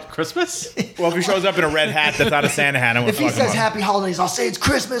 About Christmas? Well, if he shows up in a red hat that's not a Santa hat, I'm going to fuck him up. If he says happy holidays, I'll say it's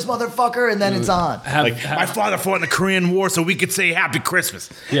Christmas, motherfucker, and then it's on. My father fought in the Korean War so we could say happy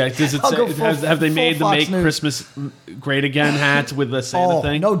Christmas. Yeah, does it say, have they made the Make Christmas Great Again hats with the Santa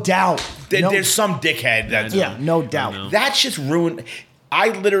thing? No doubt. There's some dickhead that's... Yeah, no doubt. That's just ruined... I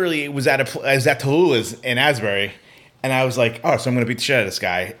literally was at Tallulah's in Asbury, and I was like, oh, so I'm going to beat the shit out of this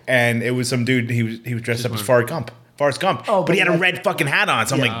guy. And it was some dude, he was dressed up as Forrest Gump. Oh, but he had a red fucking hat on.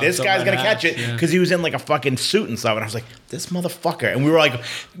 So I'm like, this guy's going to catch it. Because he was in like a fucking suit and stuff. And I was like, this motherfucker. And we were like,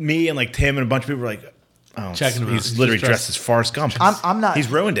 me and like Tim and a bunch of people were like, oh, checking him out. He's literally dressed as Forrest Gump. I'm not.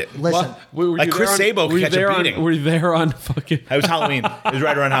 He's ruined it. Listen. Like Chris Sabo could catch a beating. Were you there on fucking... It was Halloween. It was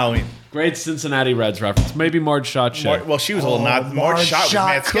right around Halloween. Great Cincinnati Reds reference. Maybe Marge Schott shit. Well, she was a little not. Marge Schott was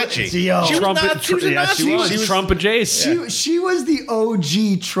mad sketchy. She was Trump, not. She was a Nazi. She was Trump adjacent. She was the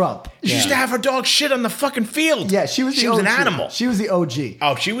OG Trump. She used to have her dog shit on the fucking field. Yeah, she was an animal. She was the OG.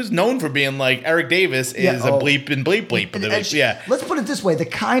 Oh, she was known for being like Eric Davis is a bleep and bleep bleep. Let's put it this way: the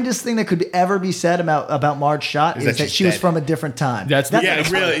kindest thing that could ever be said about Marge Schott is that she was from a different time. That's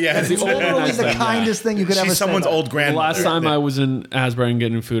literally the kindest thing you could ever say. She's someone's old grandmother. The last time I was in Asbury and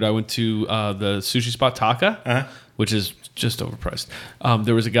getting food, I went to the sushi spot Taka, which is just overpriced.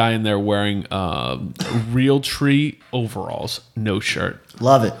 There was a guy in there wearing Real Tree overalls, no shirt.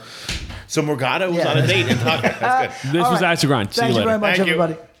 Love it. So Morgado was on a date in Taka. That's good. This was Axe to Grind. See you later. Thank you very much,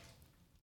 everybody.